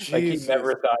like he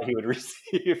never thought he would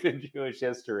receive in Jewish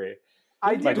history.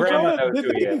 My grandma knows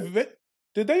who he is.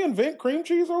 Did they invent cream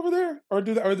cheese over there, or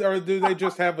do they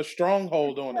just have a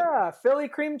stronghold on it? Yeah, Philly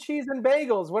cream cheese and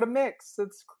bagels. What a mix!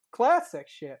 It's classic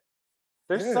shit.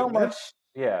 There's so much.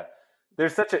 Yeah,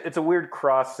 there's it's a weird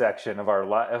cross section of our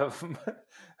of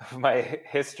my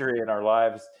history and our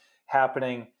lives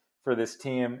happening for this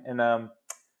team, and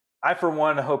I for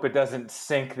one hope it doesn't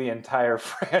sink the entire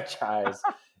franchise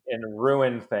and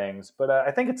ruin things. But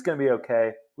I think it's going to be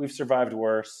okay. We've survived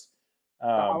worse. The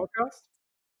Holocaust?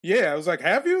 Yeah, I was like,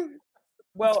 have you?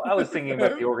 Well, I was thinking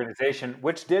about the organization,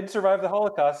 which did survive the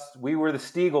Holocaust. We were the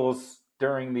Steagles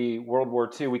during the World War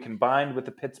II. We combined with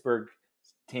the Pittsburgh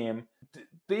team.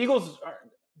 The Eagles,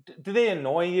 do they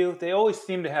annoy you? They always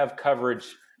seem to have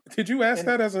coverage. Did you ask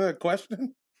that as a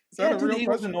question? Is that a real the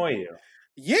Eagles question? Annoy you?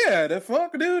 Yeah, the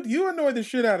fuck, dude. You annoy the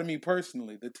shit out of me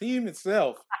personally. The team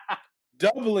itself,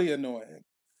 doubly annoying.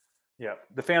 Yeah,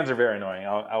 the fans are very annoying.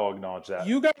 I'll acknowledge that.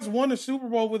 You guys won a Super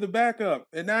Bowl with a backup,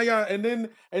 and now y'all, and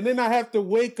then I have to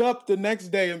wake up the next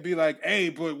day and be like, "Hey,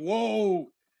 but whoa,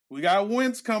 we got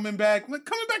Wentz coming back. Like,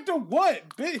 coming back to what?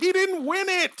 He didn't win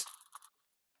it,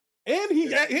 and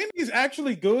he's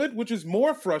actually good, which is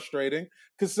more frustrating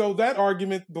because so that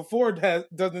argument before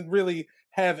doesn't really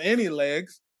have any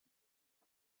legs."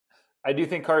 I do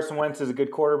think Carson Wentz is a good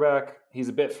quarterback. He's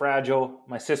a bit fragile.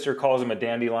 My sister calls him a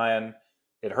dandelion.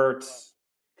 It hurts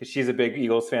because she's a big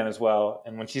Eagles fan as well.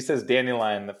 And when she says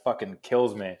dandelion, that fucking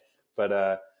kills me.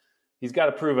 But he's got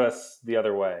to prove us the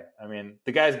other way. I mean,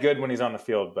 the guy's good when he's on the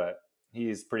field, but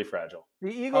he's pretty fragile.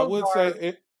 The Eagles I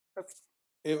would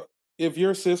say if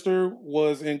your sister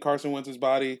was in Carson Wentz's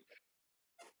body,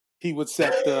 he would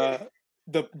set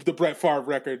the Brett Favre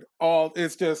record.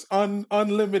 It's just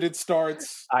unlimited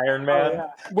starts. Iron Man. Oh,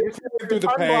 yeah. Through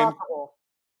the pain.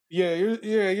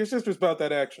 Yeah, your sister's about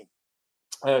that action.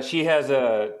 She has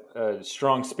a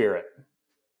strong spirit.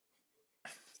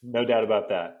 No doubt about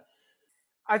that.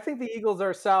 I think the Eagles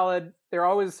are solid. They're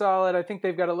always solid. I think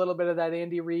they've got a little bit of that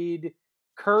Andy Reid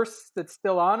curse that's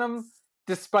still on them,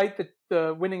 despite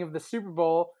the winning of the Super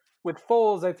Bowl. With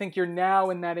Foles, I think you're now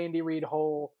in that Andy Reid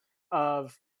hole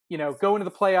of, going to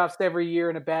the playoffs every year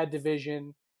in a bad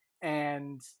division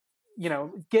and,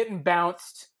 getting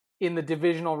bounced in the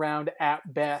divisional round at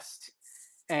best.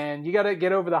 And you got to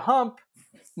get over the hump.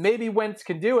 Maybe Wentz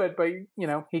can do it, but,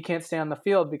 he can't stay on the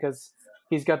field because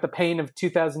he's got the pain of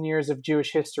 2,000 years of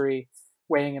Jewish history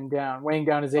weighing down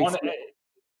his AC.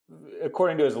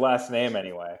 According to his last name,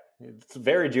 anyway. It's a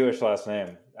very Jewish last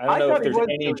name. I don't know if there's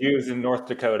any Jews in North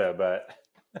Dakota, but...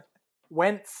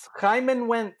 Wentz. Hyman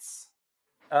Wentz.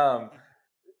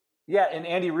 Yeah, and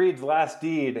Andy Reid's last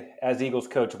deed as Eagles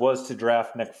coach was to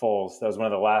draft Nick Foles. That was one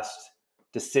of the last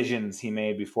decisions he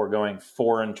made before going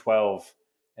 4-12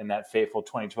 in that fateful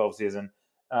 2012 season.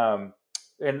 And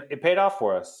it paid off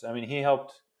for us. I mean, he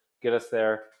helped get us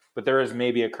there, but there is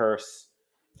maybe a curse.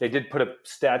 They did put a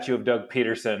statue of Doug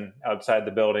Peterson outside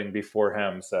the building before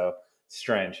him, so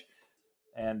strange.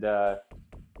 And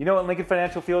you know what Lincoln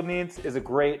Financial Field needs is a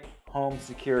great home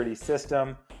security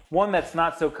system, one that's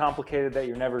not so complicated that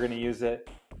you're never going to use it.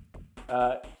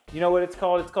 You know what it's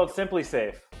called? It's called Simply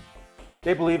Safe.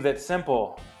 They believe that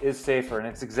simple is safer, and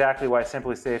it's exactly why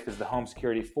Simply Safe is the home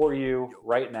security for you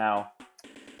right now.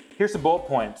 Here's some bullet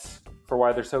points for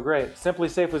why they're so great. Simply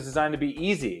Safe was designed to be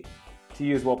easy to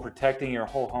use while protecting your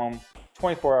whole home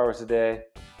 24 hours a day,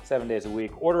 7 days a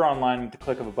week. Order online with the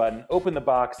click of a button, open the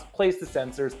box, place the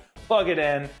sensors, plug it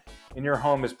in, and your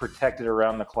home is protected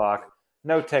around the clock.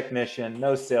 No technician,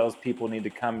 no salespeople need to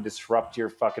come disrupt your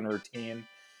fucking routine.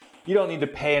 You don't need to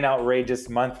pay an outrageous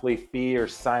monthly fee or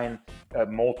sign a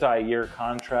multi-year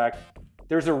contract.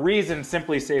 There's a reason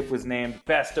Simply Safe was named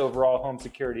Best Overall Home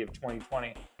Security of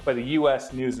 2020 by the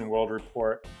U.S. News and World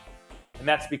Report. And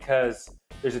that's because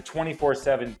there's a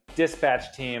 24/7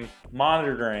 dispatch team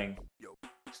monitoring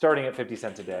starting at 50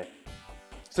 cents a day.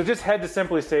 So just head to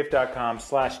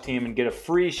simplysafe.com/team and get a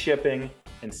free shipping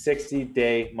and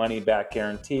 60-day money-back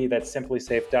guarantee. That's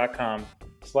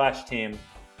simplysafe.com/team.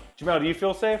 Jamel, do you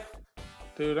feel safe?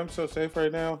 Dude, I'm so safe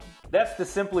right now. That's the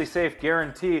Simply Safe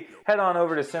guarantee. Head on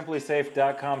over to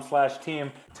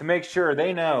simplysafe.com/team to make sure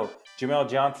they know Jamel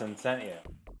Johnson sent you.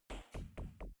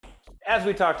 As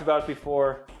we talked about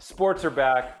before, sports are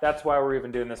back. That's why we're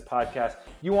even doing this podcast.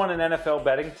 You want an NFL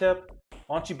betting tip?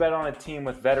 Why don't you bet on a team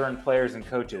with veteran players and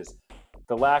coaches?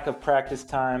 The lack of practice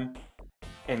time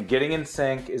and getting in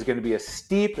sync is going to be a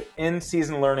steep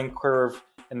in-season learning curve,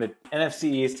 and the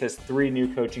NFC East has 3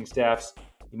 new coaching staffs.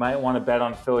 You might want to bet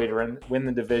on Philly to win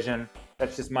the division.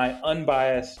 That's just my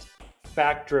unbiased,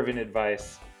 fact-driven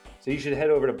advice. So you should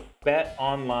head over to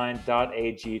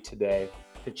betonline.ag today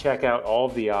to check out all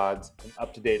of the odds and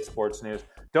up-to-date sports news.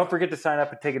 Don't forget to sign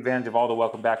up and take advantage of all the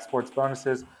welcome back sports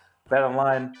bonuses.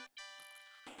 BetOnline,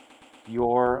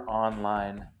 your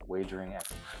online wagering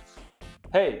experts.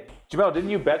 Hey, Jamel,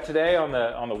 didn't you bet today on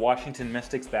the Washington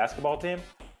Mystics basketball team?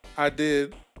 I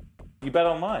did. You bet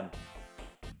online.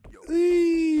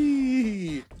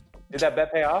 Eee. Did that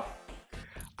bet pay off?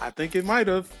 I think it might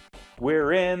have.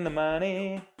 We're in the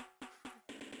money.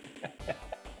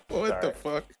 What the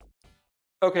fuck?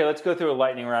 Okay, let's go through a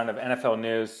lightning round of NFL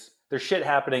news. There's shit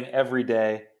happening every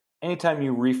day. Anytime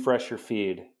you refresh your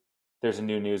feed, there's a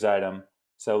new news item.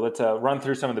 So let's run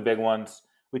through some of the big ones.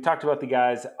 We talked about the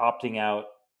guys opting out.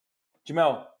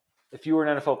 Jamel, if you were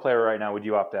an NFL player right now, would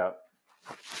you opt out?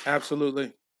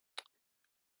 Absolutely.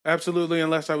 Absolutely,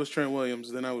 unless I was Trent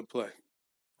Williams, then I would play.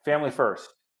 Family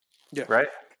first. Yeah. Right?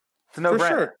 It's a no-brainer. For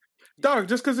sure. Dog,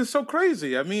 just because it's so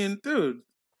crazy. I mean, dude,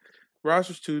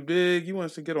 roster's too big. He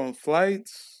wants to get on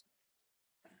flights.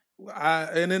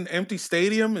 And an empty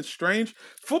stadium is strange.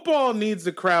 Football needs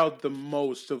the crowd the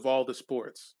most of all the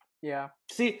sports. Yeah.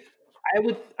 See,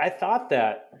 I thought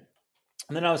that.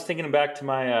 And then I was thinking back to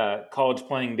my college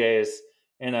playing days,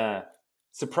 and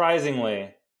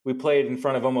surprisingly, we played in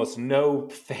front of almost no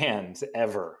fans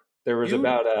ever. There was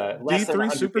about less than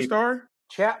D3 people. superstar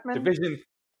Chapman?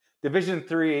 Division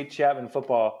III Chapman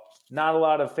football, not a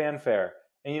lot of fanfare.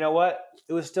 And you know what?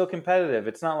 It was still competitive.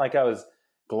 It's not like I was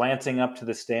glancing up to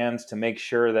the stands to make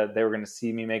sure that they were going to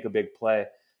see me make a big play.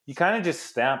 You kind of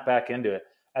just snap back into it.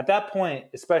 At that point,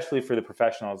 especially for the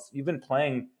professionals, you've been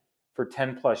playing for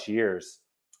 10 plus years.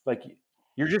 Like,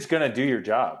 you're just going to do your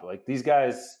job. Like, these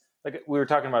guys, like we were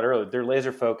talking about earlier, they're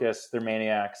laser focused. They're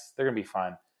maniacs. They're going to be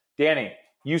fine. Danny,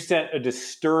 you sent a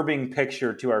disturbing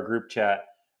picture to our group chat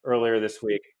earlier this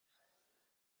week.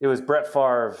 It was Brett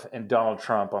Favre and Donald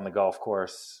Trump on the golf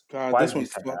course. God,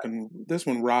 this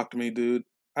one rocked me, dude.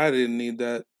 I didn't need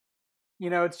that. You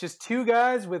know, it's just 2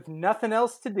 guys with nothing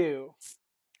else to do.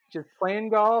 Just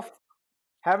playing golf,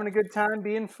 having a good time,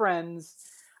 being friends.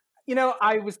 You know,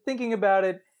 I was thinking about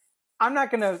it. I'm not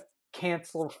going to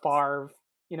cancel Favre.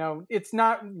 You know, it's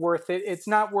not worth it. It's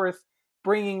not worth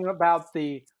bringing about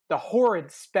the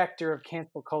horrid specter of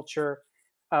cancel culture.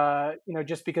 You know,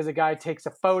 just because a guy takes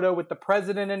a photo with the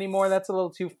president anymore, that's a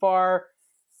little too far.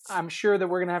 I'm sure that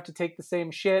we're going to have to take the same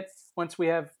shit once we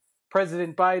have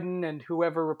President Biden and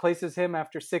whoever replaces him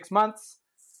after 6 months.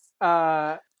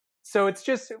 So it's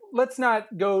just, let's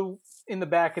not go in the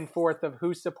back and forth of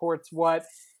who supports what.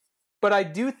 But I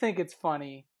do think it's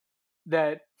funny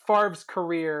that Favre's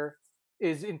career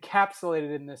is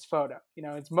encapsulated in this photo. You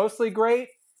know, it's mostly great,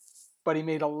 but he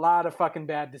made a lot of fucking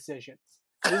bad decisions.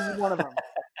 This is one of them.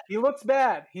 He looks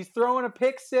bad. He's throwing a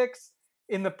pick 6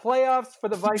 in the playoffs for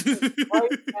the Vikings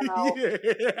right now.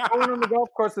 Going on the golf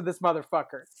course with this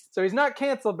motherfucker. So he's not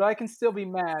canceled, but I can still be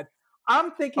mad.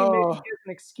 I'm thinking maybe he has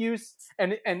an excuse,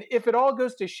 and if it all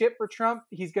goes to shit for Trump,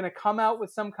 he's going to come out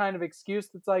with some kind of excuse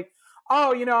that's like,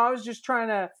 oh, you know, I was just trying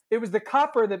to, it was the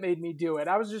copper that made me do it.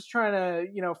 I was just trying to,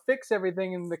 you know, fix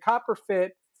everything, and the copper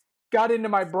fit got into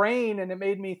my brain, and it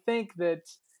made me think that,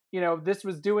 you know, this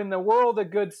was doing the world a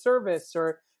good service.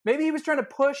 Or maybe he was trying to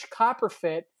push copper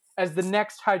fit as the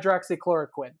next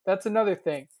hydroxychloroquine. That's another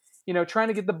thing. You know, trying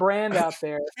to get the brand out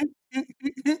there.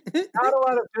 Not a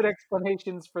lot of good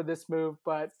explanations for this move,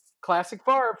 but classic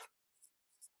Favre.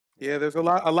 Yeah, there's a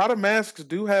lot of masks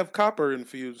do have copper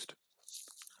infused.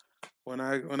 When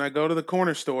I go to the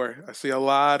corner store, I see a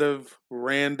lot of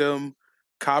random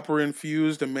copper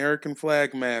infused American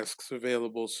flag masks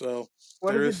available. So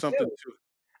there is something to it.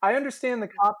 I understand the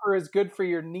copper is good for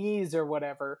your knees or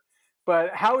whatever,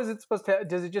 but how is it supposed to?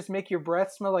 Does it just make your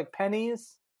breath smell like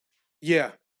pennies?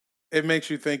 Yeah, it makes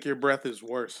you think your breath is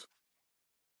worse.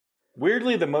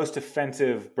 Weirdly, the most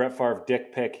offensive Brett Favre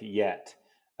dick pic yet.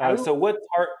 So what's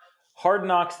Hard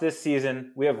Knocks this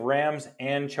season? We have Rams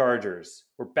and Chargers.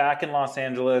 We're back in Los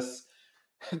Angeles.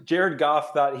 Jared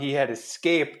Goff thought he had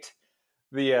escaped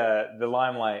the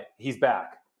limelight. He's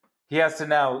back. He has to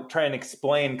now try and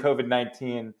explain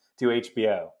COVID-19 to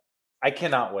HBO. I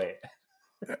cannot wait.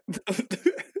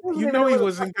 You know he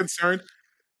wasn't concerned.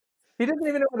 He doesn't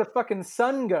even know where the fucking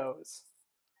sun goes.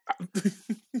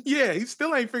 Yeah, he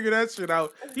still ain't figured that shit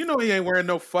out. You know he ain't wearing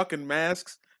no fucking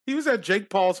masks. He was at Jake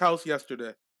Paul's house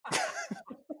yesterday.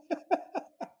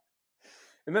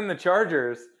 And then the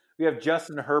Chargers, we have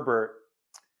Justin Herbert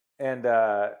and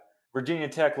Virginia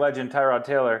Tech legend Tyrod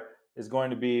Taylor is going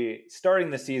to be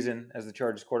starting the season as the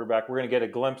Chargers quarterback. We're going to get a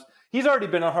glimpse. He's already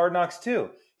been on Hard Knocks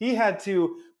too. He had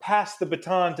to pass the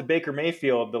baton to Baker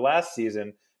Mayfield the last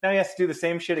season. Now he has to do the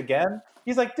same shit again.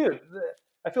 He's like, dude,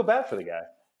 I feel bad for the guy.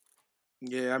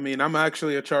 Yeah, I mean, I'm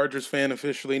actually a Chargers fan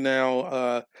officially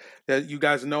now. You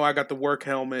guys know I got the work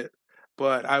helmet,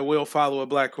 but I will follow a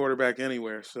black quarterback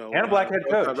anywhere. So And a black head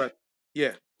coach.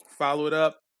 Yeah, follow it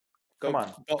up. Go, Come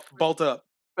on, bolt up.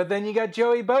 But then you got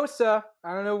Joey Bosa.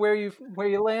 I don't know where you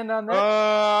land on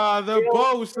that. The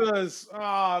Bosas.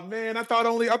 Oh man, I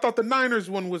thought the Niners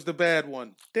one was the bad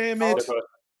one. Damn it!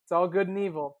 It's all good and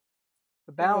evil.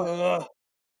 The balance.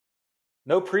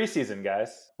 No preseason,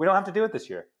 guys. We don't have to do it this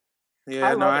year.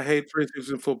 Yeah, I hate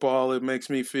preseason football. It makes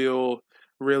me feel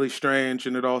really strange,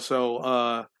 and it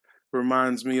also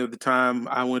reminds me of the time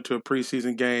I went to a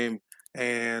preseason game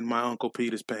and my uncle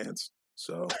peed his pants.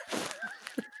 So,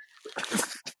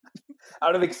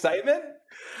 out of excitement?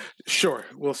 Sure,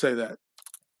 we'll say that.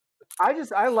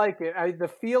 I like it. The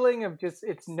feeling of just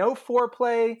it's no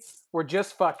foreplay. We're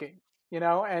just fucking,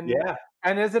 and yeah.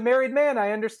 And as a married man,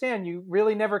 I understand you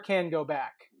really never can go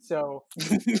back. So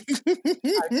I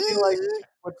feel like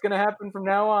what's going to happen from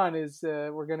now on is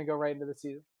we're going to go right into the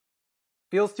season.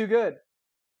 Feels too good.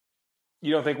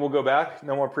 You don't think we'll go back?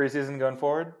 No more preseason going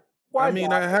forward? Why I mean,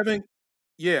 not?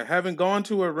 having gone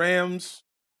to a Rams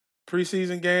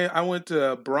preseason game, I went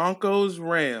to Broncos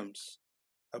Rams,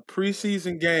 a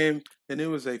preseason game, and it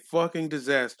was a fucking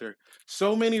disaster.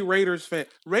 So many Raiders fans.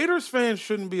 Raiders fans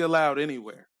shouldn't be allowed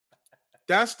anywhere.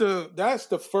 That's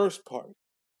the first part.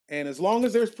 And as long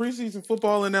as there's preseason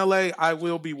football in LA, I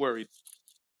will be worried.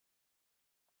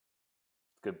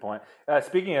 Good point.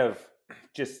 Speaking of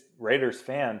just Raiders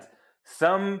fans,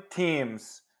 some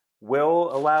teams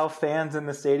will allow fans in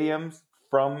the stadiums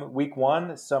from week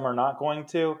one. Some are not going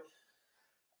to.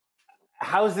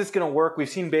 How is this going to work? We've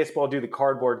seen baseball do the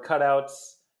cardboard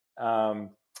cutouts.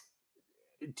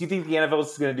 Do you think the NFL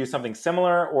is going to do something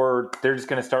similar, or they're just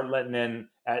going to start letting in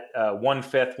at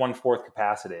 1/5, 1/4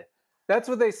 capacity? That's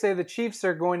what they say. The Chiefs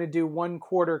are going to do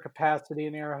 1/4 capacity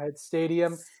in Arrowhead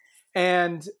Stadium.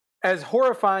 And as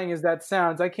horrifying as that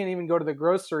sounds, I can't even go to the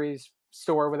grocery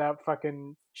store without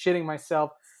fucking shitting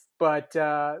myself. But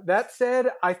that said,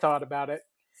 I thought about it.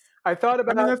 I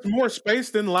mean, that's more space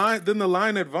than the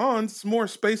line at Vaughn's. It's more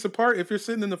space apart if you're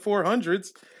sitting in the 400s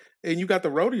and you got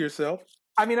the row to yourself.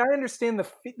 I mean, I understand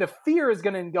the fear is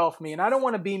going to engulf me, and I don't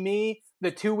want to be me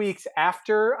the 2 weeks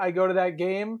after I go to that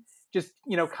game, just,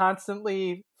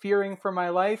 constantly fearing for my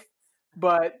life.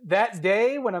 But that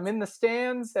day when I'm in the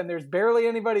stands and there's barely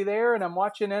anybody there and I'm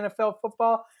watching NFL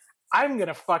football, I'm going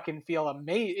to fucking feel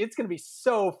amazing. It's going to be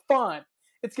so fun.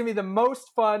 It's going to be the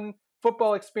most fun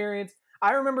football experience.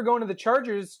 I remember going to the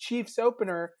Chargers Chiefs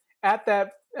opener at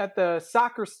the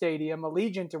soccer stadium,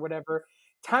 Allegiant or whatever.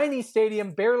 Tiny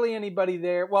stadium, barely anybody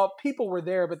there. Well, people were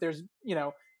there, but there's,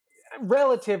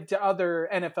 relative to other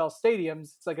NFL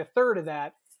stadiums, it's like a third of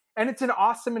that. And it's an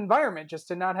awesome environment just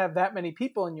to not have that many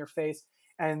people in your face.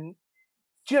 And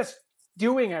just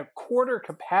doing a 1/4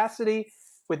 capacity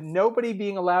with nobody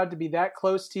being allowed to be that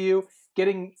close to you,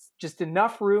 getting just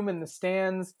enough room in the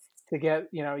stands to get,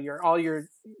 all your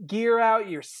gear out.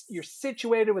 You're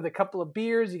situated with a couple of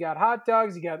beers. You got hot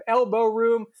dogs. You got elbow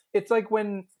room. It's like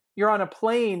when you're on a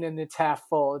plane and it's half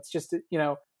full. It's just,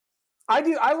 I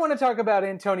want to talk about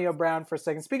Antonio Brown for a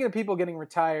second. Speaking of people getting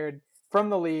retired from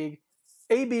the league,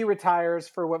 AB retires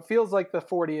for what feels like the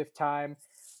 40th time,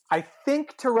 I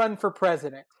think, to run for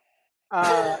president.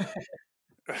 But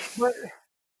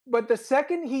the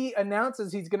second he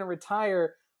announces he's going to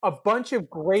retire, a bunch of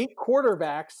great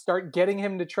quarterbacks start getting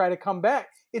him to try to come back.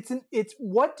 It's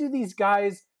what do these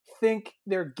guys think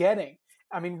they're getting?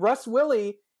 I mean, Russ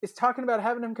Willie is talking about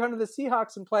having him come to the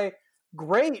Seahawks and play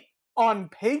great on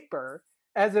paper,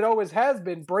 as it always has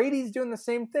been. Brady's doing the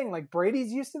same thing. Like,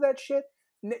 Brady's used to that shit.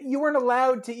 You weren't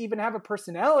allowed to even have a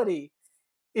personality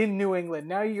in New England.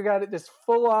 Now you got this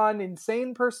full-on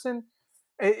insane person.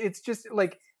 It's just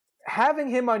like having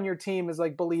him on your team is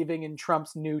like believing in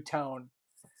Trump's new tone.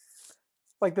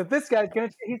 Like that this guy's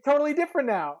he's totally different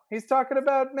now. He's talking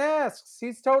about masks.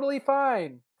 He's totally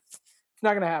fine. It's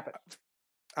not going to happen.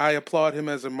 I applaud him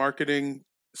as a marketing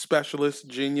specialist,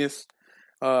 genius.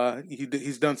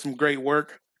 He's done some great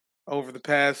work over the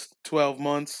past 12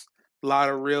 months. A lot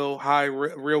of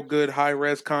real good high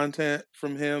res content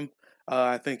from him.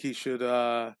 I think he should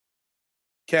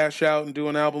cash out and do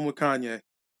an album with Kanye.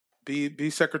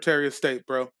 Be Secretary of State,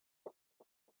 bro.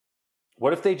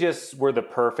 What if they just were the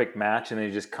perfect match and they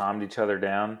just calmed each other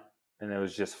down and it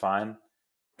was just fine?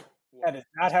 That is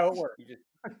not how it works.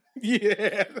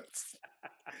 Yeah.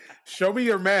 Show me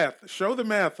your math. Show the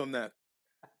math on that.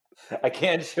 I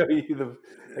can't show you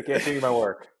my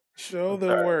work. Show the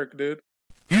work, dude.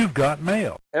 You've got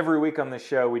mail. Every week on this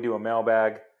show, we do a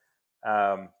mailbag.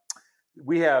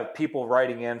 We have people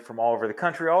writing in from all over the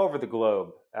country, all over the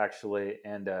globe, actually.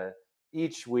 And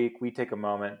each week, we take a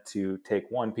moment to take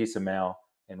one piece of mail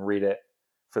and read it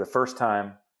for the first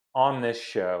time on this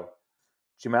show.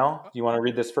 Jamel, do you want to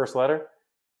read this first letter?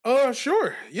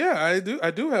 Sure. Yeah, I do.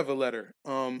 I do have a letter.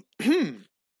 And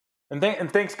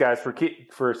thanks, guys,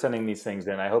 for sending these things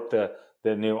in. I hope the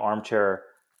new armchair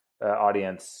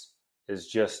audience is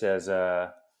just as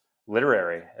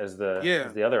literary as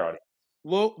the other audience.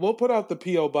 We'll put out the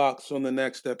P.O. box on the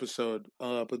next episode.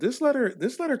 But this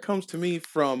letter comes to me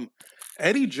from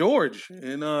Eddie George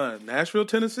in Nashville,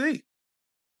 Tennessee.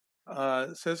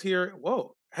 It says here,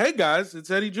 whoa, hey guys,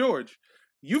 it's Eddie George.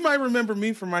 You might remember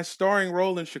me from my starring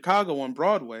role in Chicago on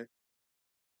Broadway.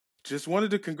 Just wanted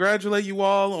to congratulate you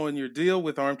all on your deal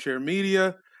with Armchair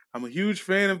Media. I'm a huge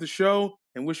fan of the show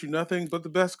and wish you nothing but the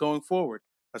best going forward,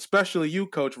 especially you,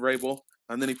 Coach Vrabel.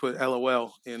 And then he put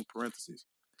LOL in parentheses.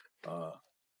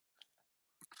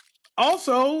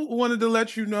 Also, wanted to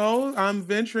let you know I'm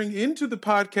venturing into the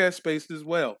podcast space as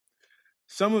well.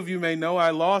 Some of you may know I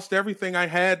lost everything I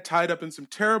had tied up in some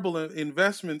terrible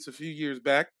investments a few years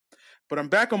back, but I'm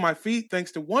back on my feet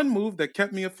thanks to one move that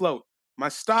kept me afloat, my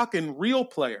stock in Real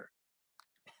Player.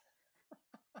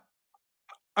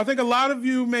 I think a lot of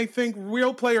you may think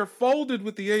Real Player folded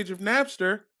with the age of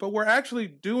Napster, but we're actually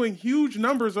doing huge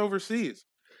numbers overseas.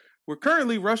 We're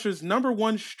currently Russia's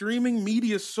 #1 streaming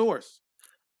media source.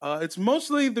 It's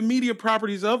mostly the media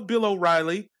properties of Bill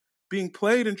O'Reilly being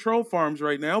played in troll farms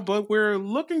right now, but we're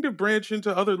looking to branch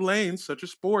into other lanes such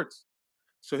as sports.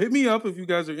 So hit me up if you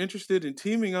guys are interested in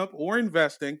teaming up or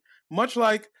investing, much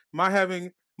like my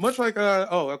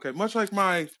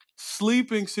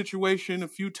sleeping situation a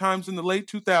few times in the late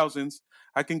 2000s.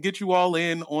 I can get you all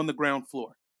in on the ground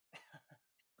floor.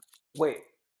 Wait,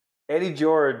 Eddie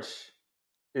George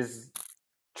is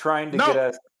trying to get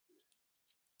us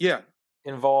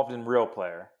involved in Real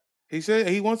Player. He said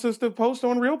he wants us to post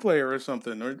on Real Player or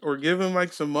something, or give him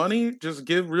like some money. Just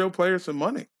give Real Player some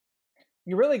money.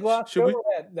 You really glossed over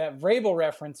that Vrabel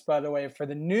reference, by the way, for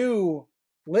the new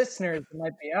listeners that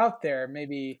might be out there.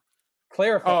 Maybe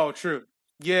clarify. Oh, true.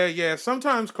 Yeah.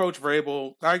 Sometimes Coach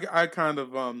Vrabel, I kind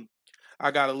of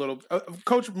I got a little.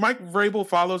 Coach Mike Vrabel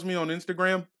follows me on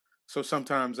Instagram, so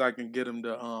sometimes I can get him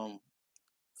to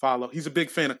follow. He's a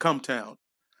big fan of Come Town,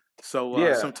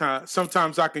 so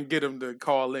sometimes I can get him to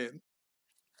call in.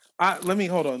 Let me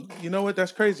hold on. You know what?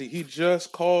 That's crazy. He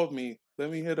just called me. Let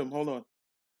me hit him. Hold on.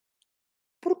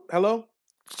 Hello?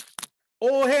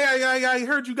 Oh, hey, I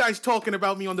heard you guys talking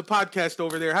about me on the podcast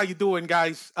over there. How you doing,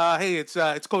 guys? Hey, it's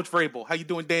Coach Vrabel. How you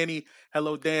doing, Danny?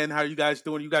 Hello, Dan. How are you guys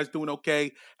doing? You guys doing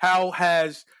okay? How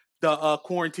has the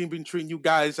quarantine been treating you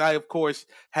guys? I, of course,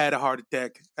 had a heart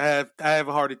attack. I have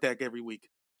a heart attack every week.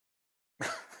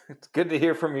 It's good to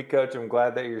hear from you, Coach. I'm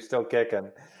glad that you're still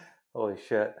kicking. Holy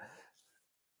shit.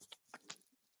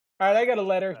 All right, I got a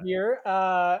letter here.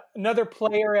 Another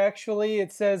player, actually.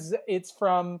 It says it's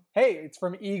from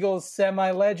Eagles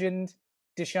semi-legend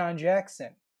Deshaun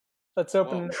Jackson. Let's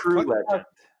open it. True legend.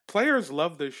 Players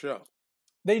love this show.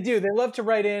 They do. They love to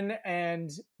write in and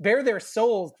bare their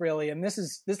souls, really. And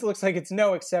this looks like it's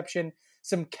no exception.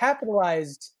 Some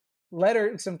capitalized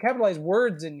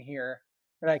words in here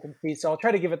that I can see. So I'll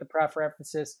try to give it the proper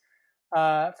emphasis.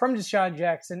 From Deshaun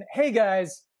Jackson. Hey,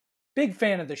 guys. Big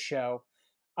fan of the show.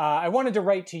 I wanted to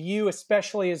write to you,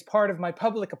 especially as part of my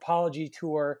public apology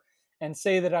tour, and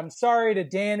say that I'm sorry to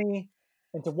Danny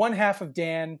and to one half of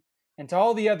Dan and to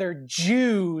all the other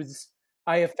Jews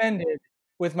I offended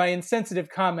with my insensitive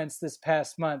comments this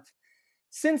past month.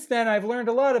 Since then, I've learned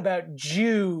a lot about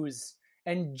Jews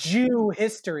and Jew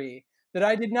history that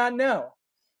I did not know.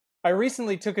 I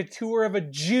recently took a tour of a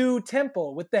Jew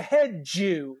temple with the head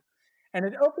Jew, and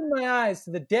it opened my eyes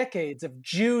to the decades of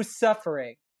Jew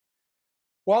suffering.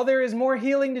 While there is more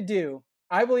healing to do,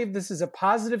 I believe this is a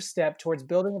positive step towards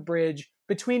building a bridge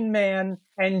between man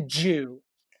and Jew.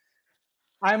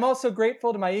 I am also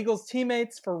grateful to my Eagles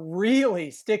teammates for really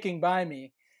sticking by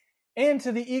me. and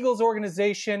to the Eagles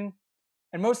organization,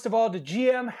 and most of all to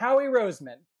GM Howie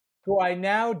Roseman, who I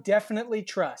now definitely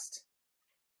trust.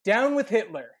 Down with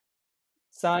Hitler.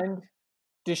 Signed,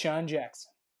 Deshaun Jackson.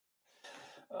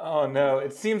 Oh no!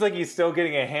 It seems like he's still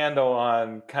getting a handle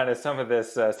on kind of some of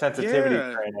this sensitivity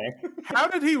training. How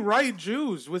did he write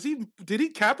Jews? Did he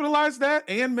capitalize that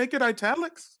and make it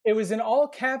italics? It was in all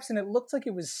caps, and it looked like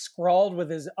it was scrawled with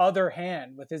his other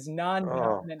hand, with his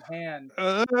non-dominant hand.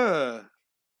 Oh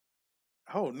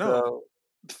no!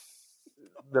 So,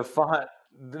 the font,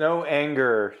 no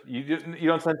anger. You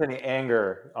don't sense any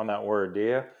anger on that word, do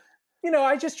you? You know,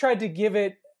 I just tried to give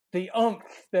it the oomph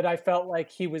that I felt like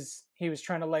he was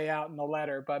trying to lay out in the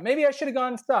letter, but maybe I should have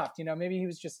gone soft. You know, maybe he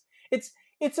was just. It's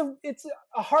a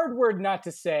hard word not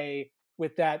to say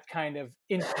with that kind of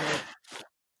information.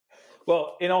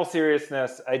 Well, in all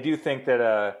seriousness, I do think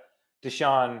that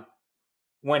Deshaun,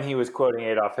 when he was quoting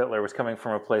Adolf Hitler, was coming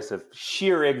from a place of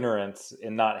sheer ignorance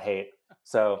and not hate.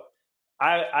 So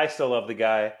I still love the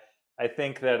guy. I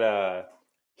think that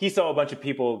he saw a bunch of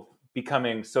people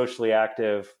becoming socially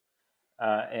active,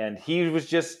 and he was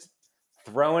just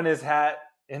throwing his hat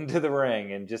into the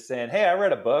ring and just saying, hey, I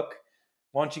read a book.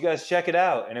 Why don't you guys check it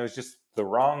out? And it was just the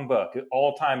wrong book.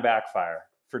 All-time backfire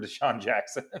for Deshaun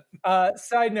Jackson.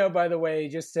 Side note, by the way,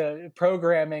 just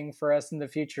programming for us in the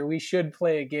future, we should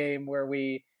play a game where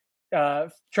we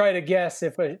try to guess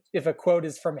if a quote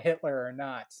is from Hitler or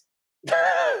not.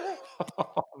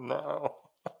 Oh, no.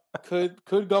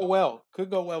 Could go well. Could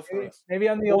go well for us. Maybe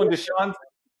on the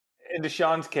in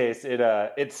Deshaun's case,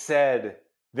 it said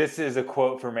this is a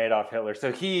quote from Adolf Hitler. So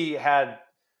he had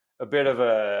a bit of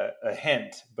a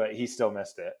hint, but he still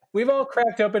missed it. We've all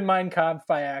cracked open Mein Kampf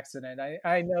by accident.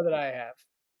 I know that I have.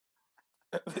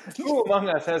 Who among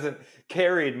us hasn't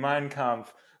carried Mein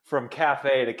Kampf from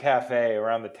cafe to cafe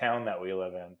around the town that we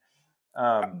live in?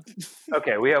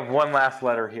 Okay, we have one last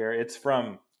letter here. It's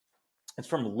from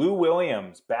Lou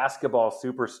Williams, basketball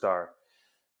superstar.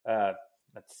 I'm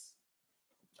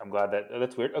glad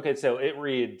that's weird. Okay, so it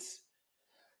reads,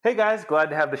 hey guys, glad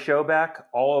to have the show back.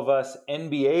 All of us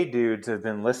NBA dudes have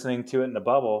been listening to it in the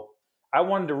bubble. I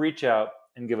wanted to reach out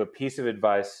and give a piece of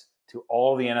advice to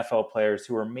all the NFL players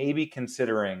who are maybe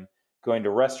considering going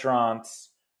to restaurants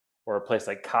or a place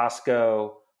like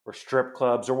Costco or strip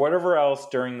clubs or whatever else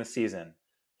during the season.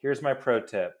 Here's my pro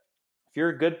tip. If you're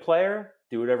a good player,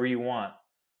 do whatever you want.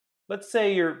 Let's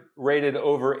say you're rated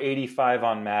over 85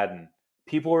 on Madden.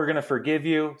 People are going to forgive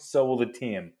you, so will the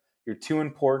team. You're too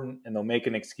important, and they'll make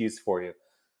an excuse for you.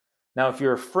 Now, if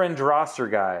you're a fringe roster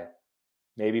guy,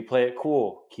 maybe play it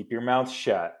cool. Keep your mouth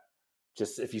shut.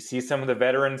 Just if you see some of the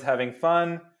veterans having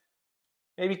fun,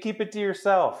 maybe keep it to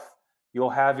yourself. You'll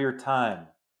have your time.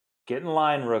 Get in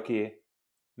line, rookie.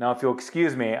 Now, if you'll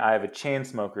excuse me, I have a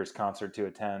Chainsmokers concert to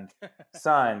attend.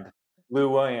 Signed, Lou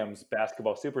Williams,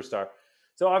 basketball superstar.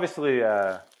 So obviously,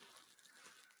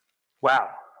 wow.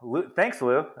 Thanks,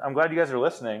 Lou. I'm glad you guys are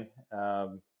listening.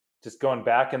 Just going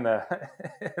back in the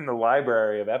in the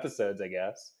library of episodes, I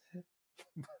guess.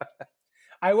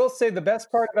 I will say the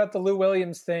best part about the Lou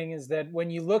Williams thing is that when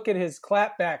you look at his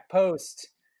clapback post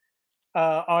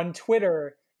on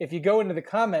Twitter, if you go into the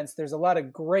comments, there's a lot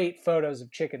of great photos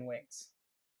of chicken wings.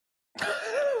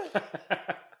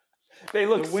 They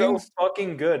look so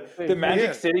fucking good. The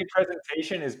Magic City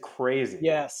presentation is crazy.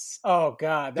 Yes. Oh,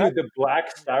 God. Dude, the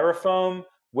black styrofoam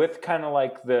with kind of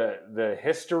like the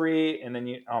history, and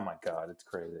then oh my God, it's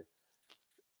crazy.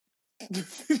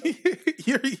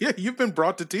 You've been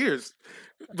brought to tears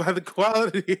by the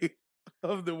quality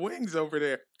of the wings over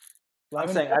there. I'm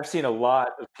saying I've seen a lot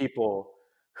of people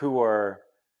who are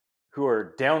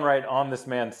downright on this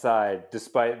man's side,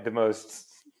 despite the most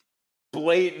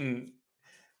blatant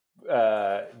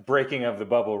breaking of the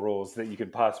bubble rules that you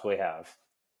could possibly have.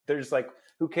 They're just like,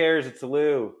 who cares? It's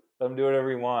Lou. Let him do whatever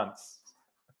he wants.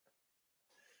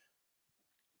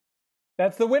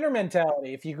 That's the winner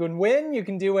mentality. If you can win, you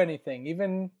can do anything,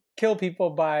 even kill people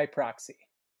by proxy.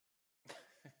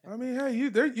 I mean, hey,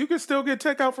 you can still get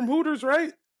takeout from Hooters,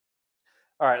 right?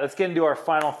 All right, let's get into our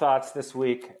final thoughts this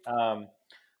week.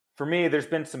 For me, there's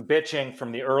been some bitching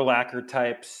from the Urlacher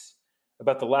types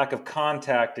about the lack of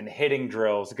contact and hitting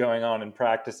drills going on in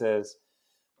practices.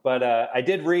 But I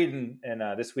did read in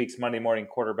this week's Monday Morning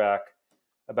Quarterback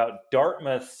about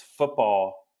Dartmouth's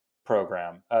football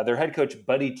program. Their head coach,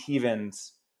 Buddy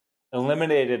Tevens,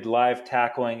 eliminated live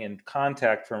tackling and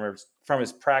contact from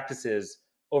his practices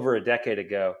over a decade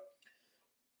ago.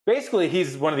 Basically,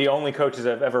 he's one of the only coaches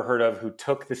I've ever heard of who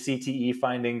took the CTE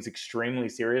findings extremely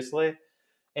seriously.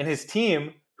 And his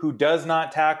team, who does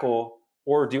not tackle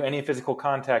or do any physical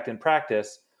contact in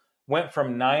practice, went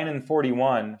from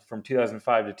 9-41 from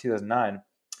 2005 to 2009.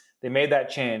 They made that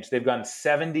change. They've gone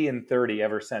 70-30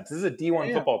 ever since. This is a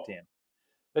D1 football team.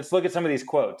 Let's look at some of these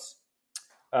quotes.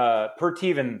 Per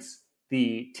Tevens,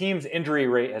 the team's injury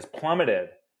rate has plummeted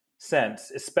since,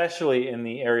 especially in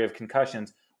the area of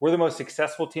concussions. We're the most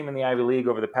successful team in the Ivy League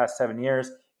over the past 7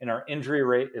 years, and our injury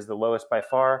rate is the lowest by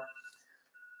far.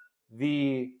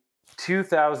 The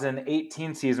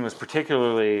 2018 season was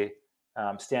particularly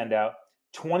standout.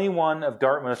 21 of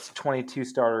Dartmouth's 22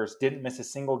 starters didn't miss a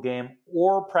single game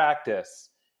or practice,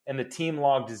 and the team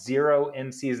logged 0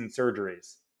 in-season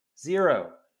surgeries. 0.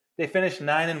 They finished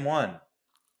 9-1.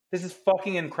 This is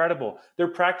fucking incredible. They're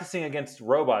practicing against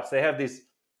robots. They have these.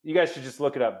 You guys should just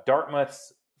look it up.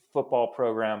 Dartmouth's football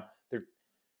program.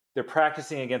 They're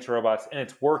practicing against robots, and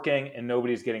it's working, and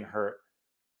nobody's getting hurt.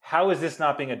 How is this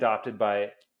not being adopted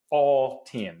by all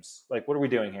teams? Like, what are we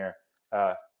doing here?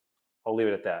 I'll leave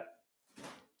it at that.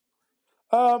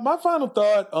 My final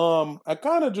thought, I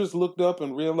kind of just looked up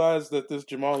and realized that this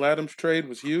Jamal Adams trade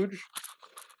was huge.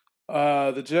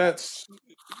 The Jets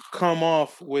come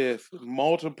off with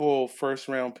multiple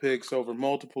first-round picks over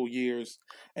multiple years,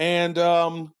 and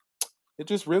it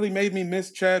just really made me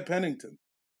miss Chad Pennington.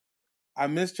 I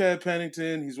miss Chad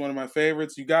Pennington. He's one of my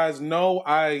favorites. You guys know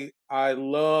I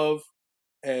love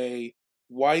a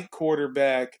white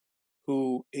quarterback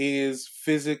who is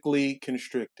physically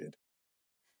constricted.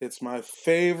 It's my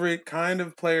favorite kind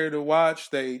of player to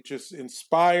watch. They just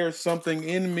inspire something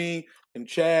in me, and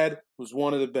Chad was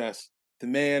one of the best. The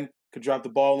man could drop the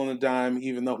ball on a dime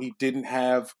even though he didn't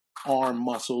have arm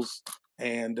muscles,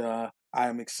 and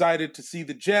I'm excited to see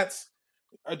the Jets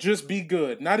just be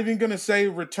good. Not even going to say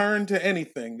return to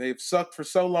anything. They've sucked for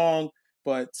so long,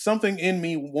 but something in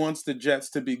me wants the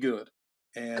Jets to be good,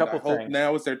 and I hope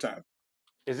now is their time.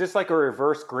 Is this like a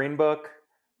reverse Green Book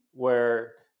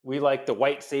where we like the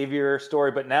white savior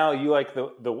story, but now you like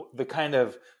the kind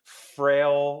of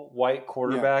frail white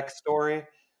quarterback story?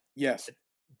 Yes.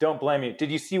 Don't blame you.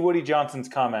 Did you see Woody Johnson's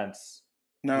comments?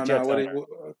 No.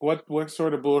 What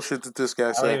sort of bullshit did this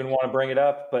guy say? I don't even want to bring it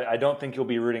up, but I don't think you'll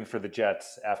be rooting for the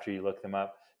Jets after you look them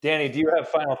up. Danny, do you have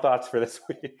final thoughts for this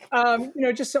week?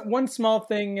 Just one small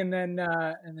thing, and then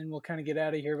we'll kind of get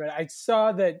out of here. But I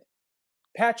saw that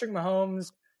Patrick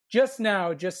Mahomes just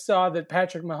saw that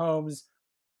Patrick Mahomes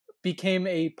became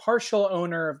a partial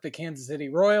owner of the Kansas City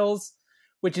Royals,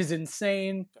 which is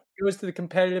insane. It goes to the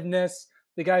competitiveness.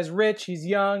 The guy's rich. He's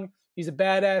young. He's a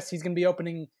badass. He's going to be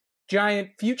opening giant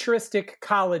futuristic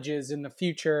colleges in the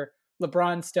future,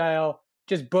 LeBron style.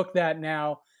 Just book that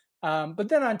now. But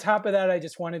then on top of that, I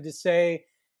just wanted to say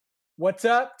what's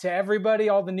up to everybody,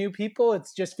 all the new people. It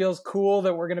just feels cool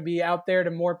that we're going to be out there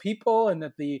to more people, and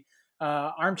that the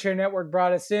Armchair Network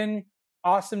brought us in.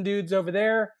 Awesome dudes over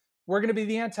there. We're going to be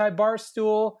the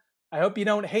anti-Barstool. I hope you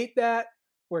don't hate that.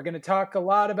 We're going to talk a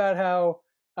lot about how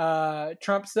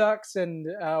Trump sucks and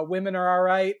women are all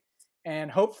right.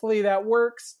 And hopefully that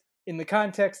works in the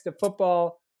context of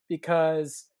football,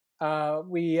 because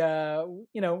we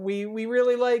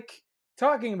really like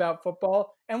talking about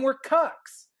football, and we're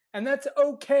cucks, and that's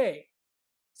okay.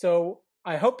 So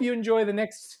I hope you enjoy the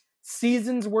next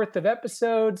season's worth of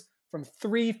episodes from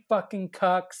 3 fucking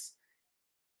cucks.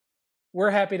 We're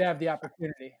happy to have the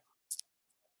opportunity.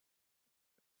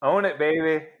 Own it,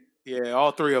 baby. Yeah,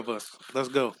 all 3 of us. Let's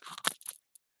go.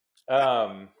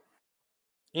 And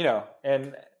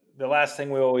the last thing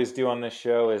we always do on this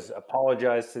show is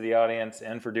apologize to the audience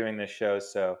and for doing this show.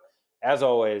 So, as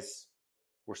always,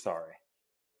 we're sorry.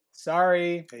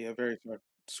 Sorry. Hey, yeah, very sorry.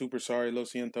 Super sorry, lo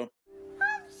siento.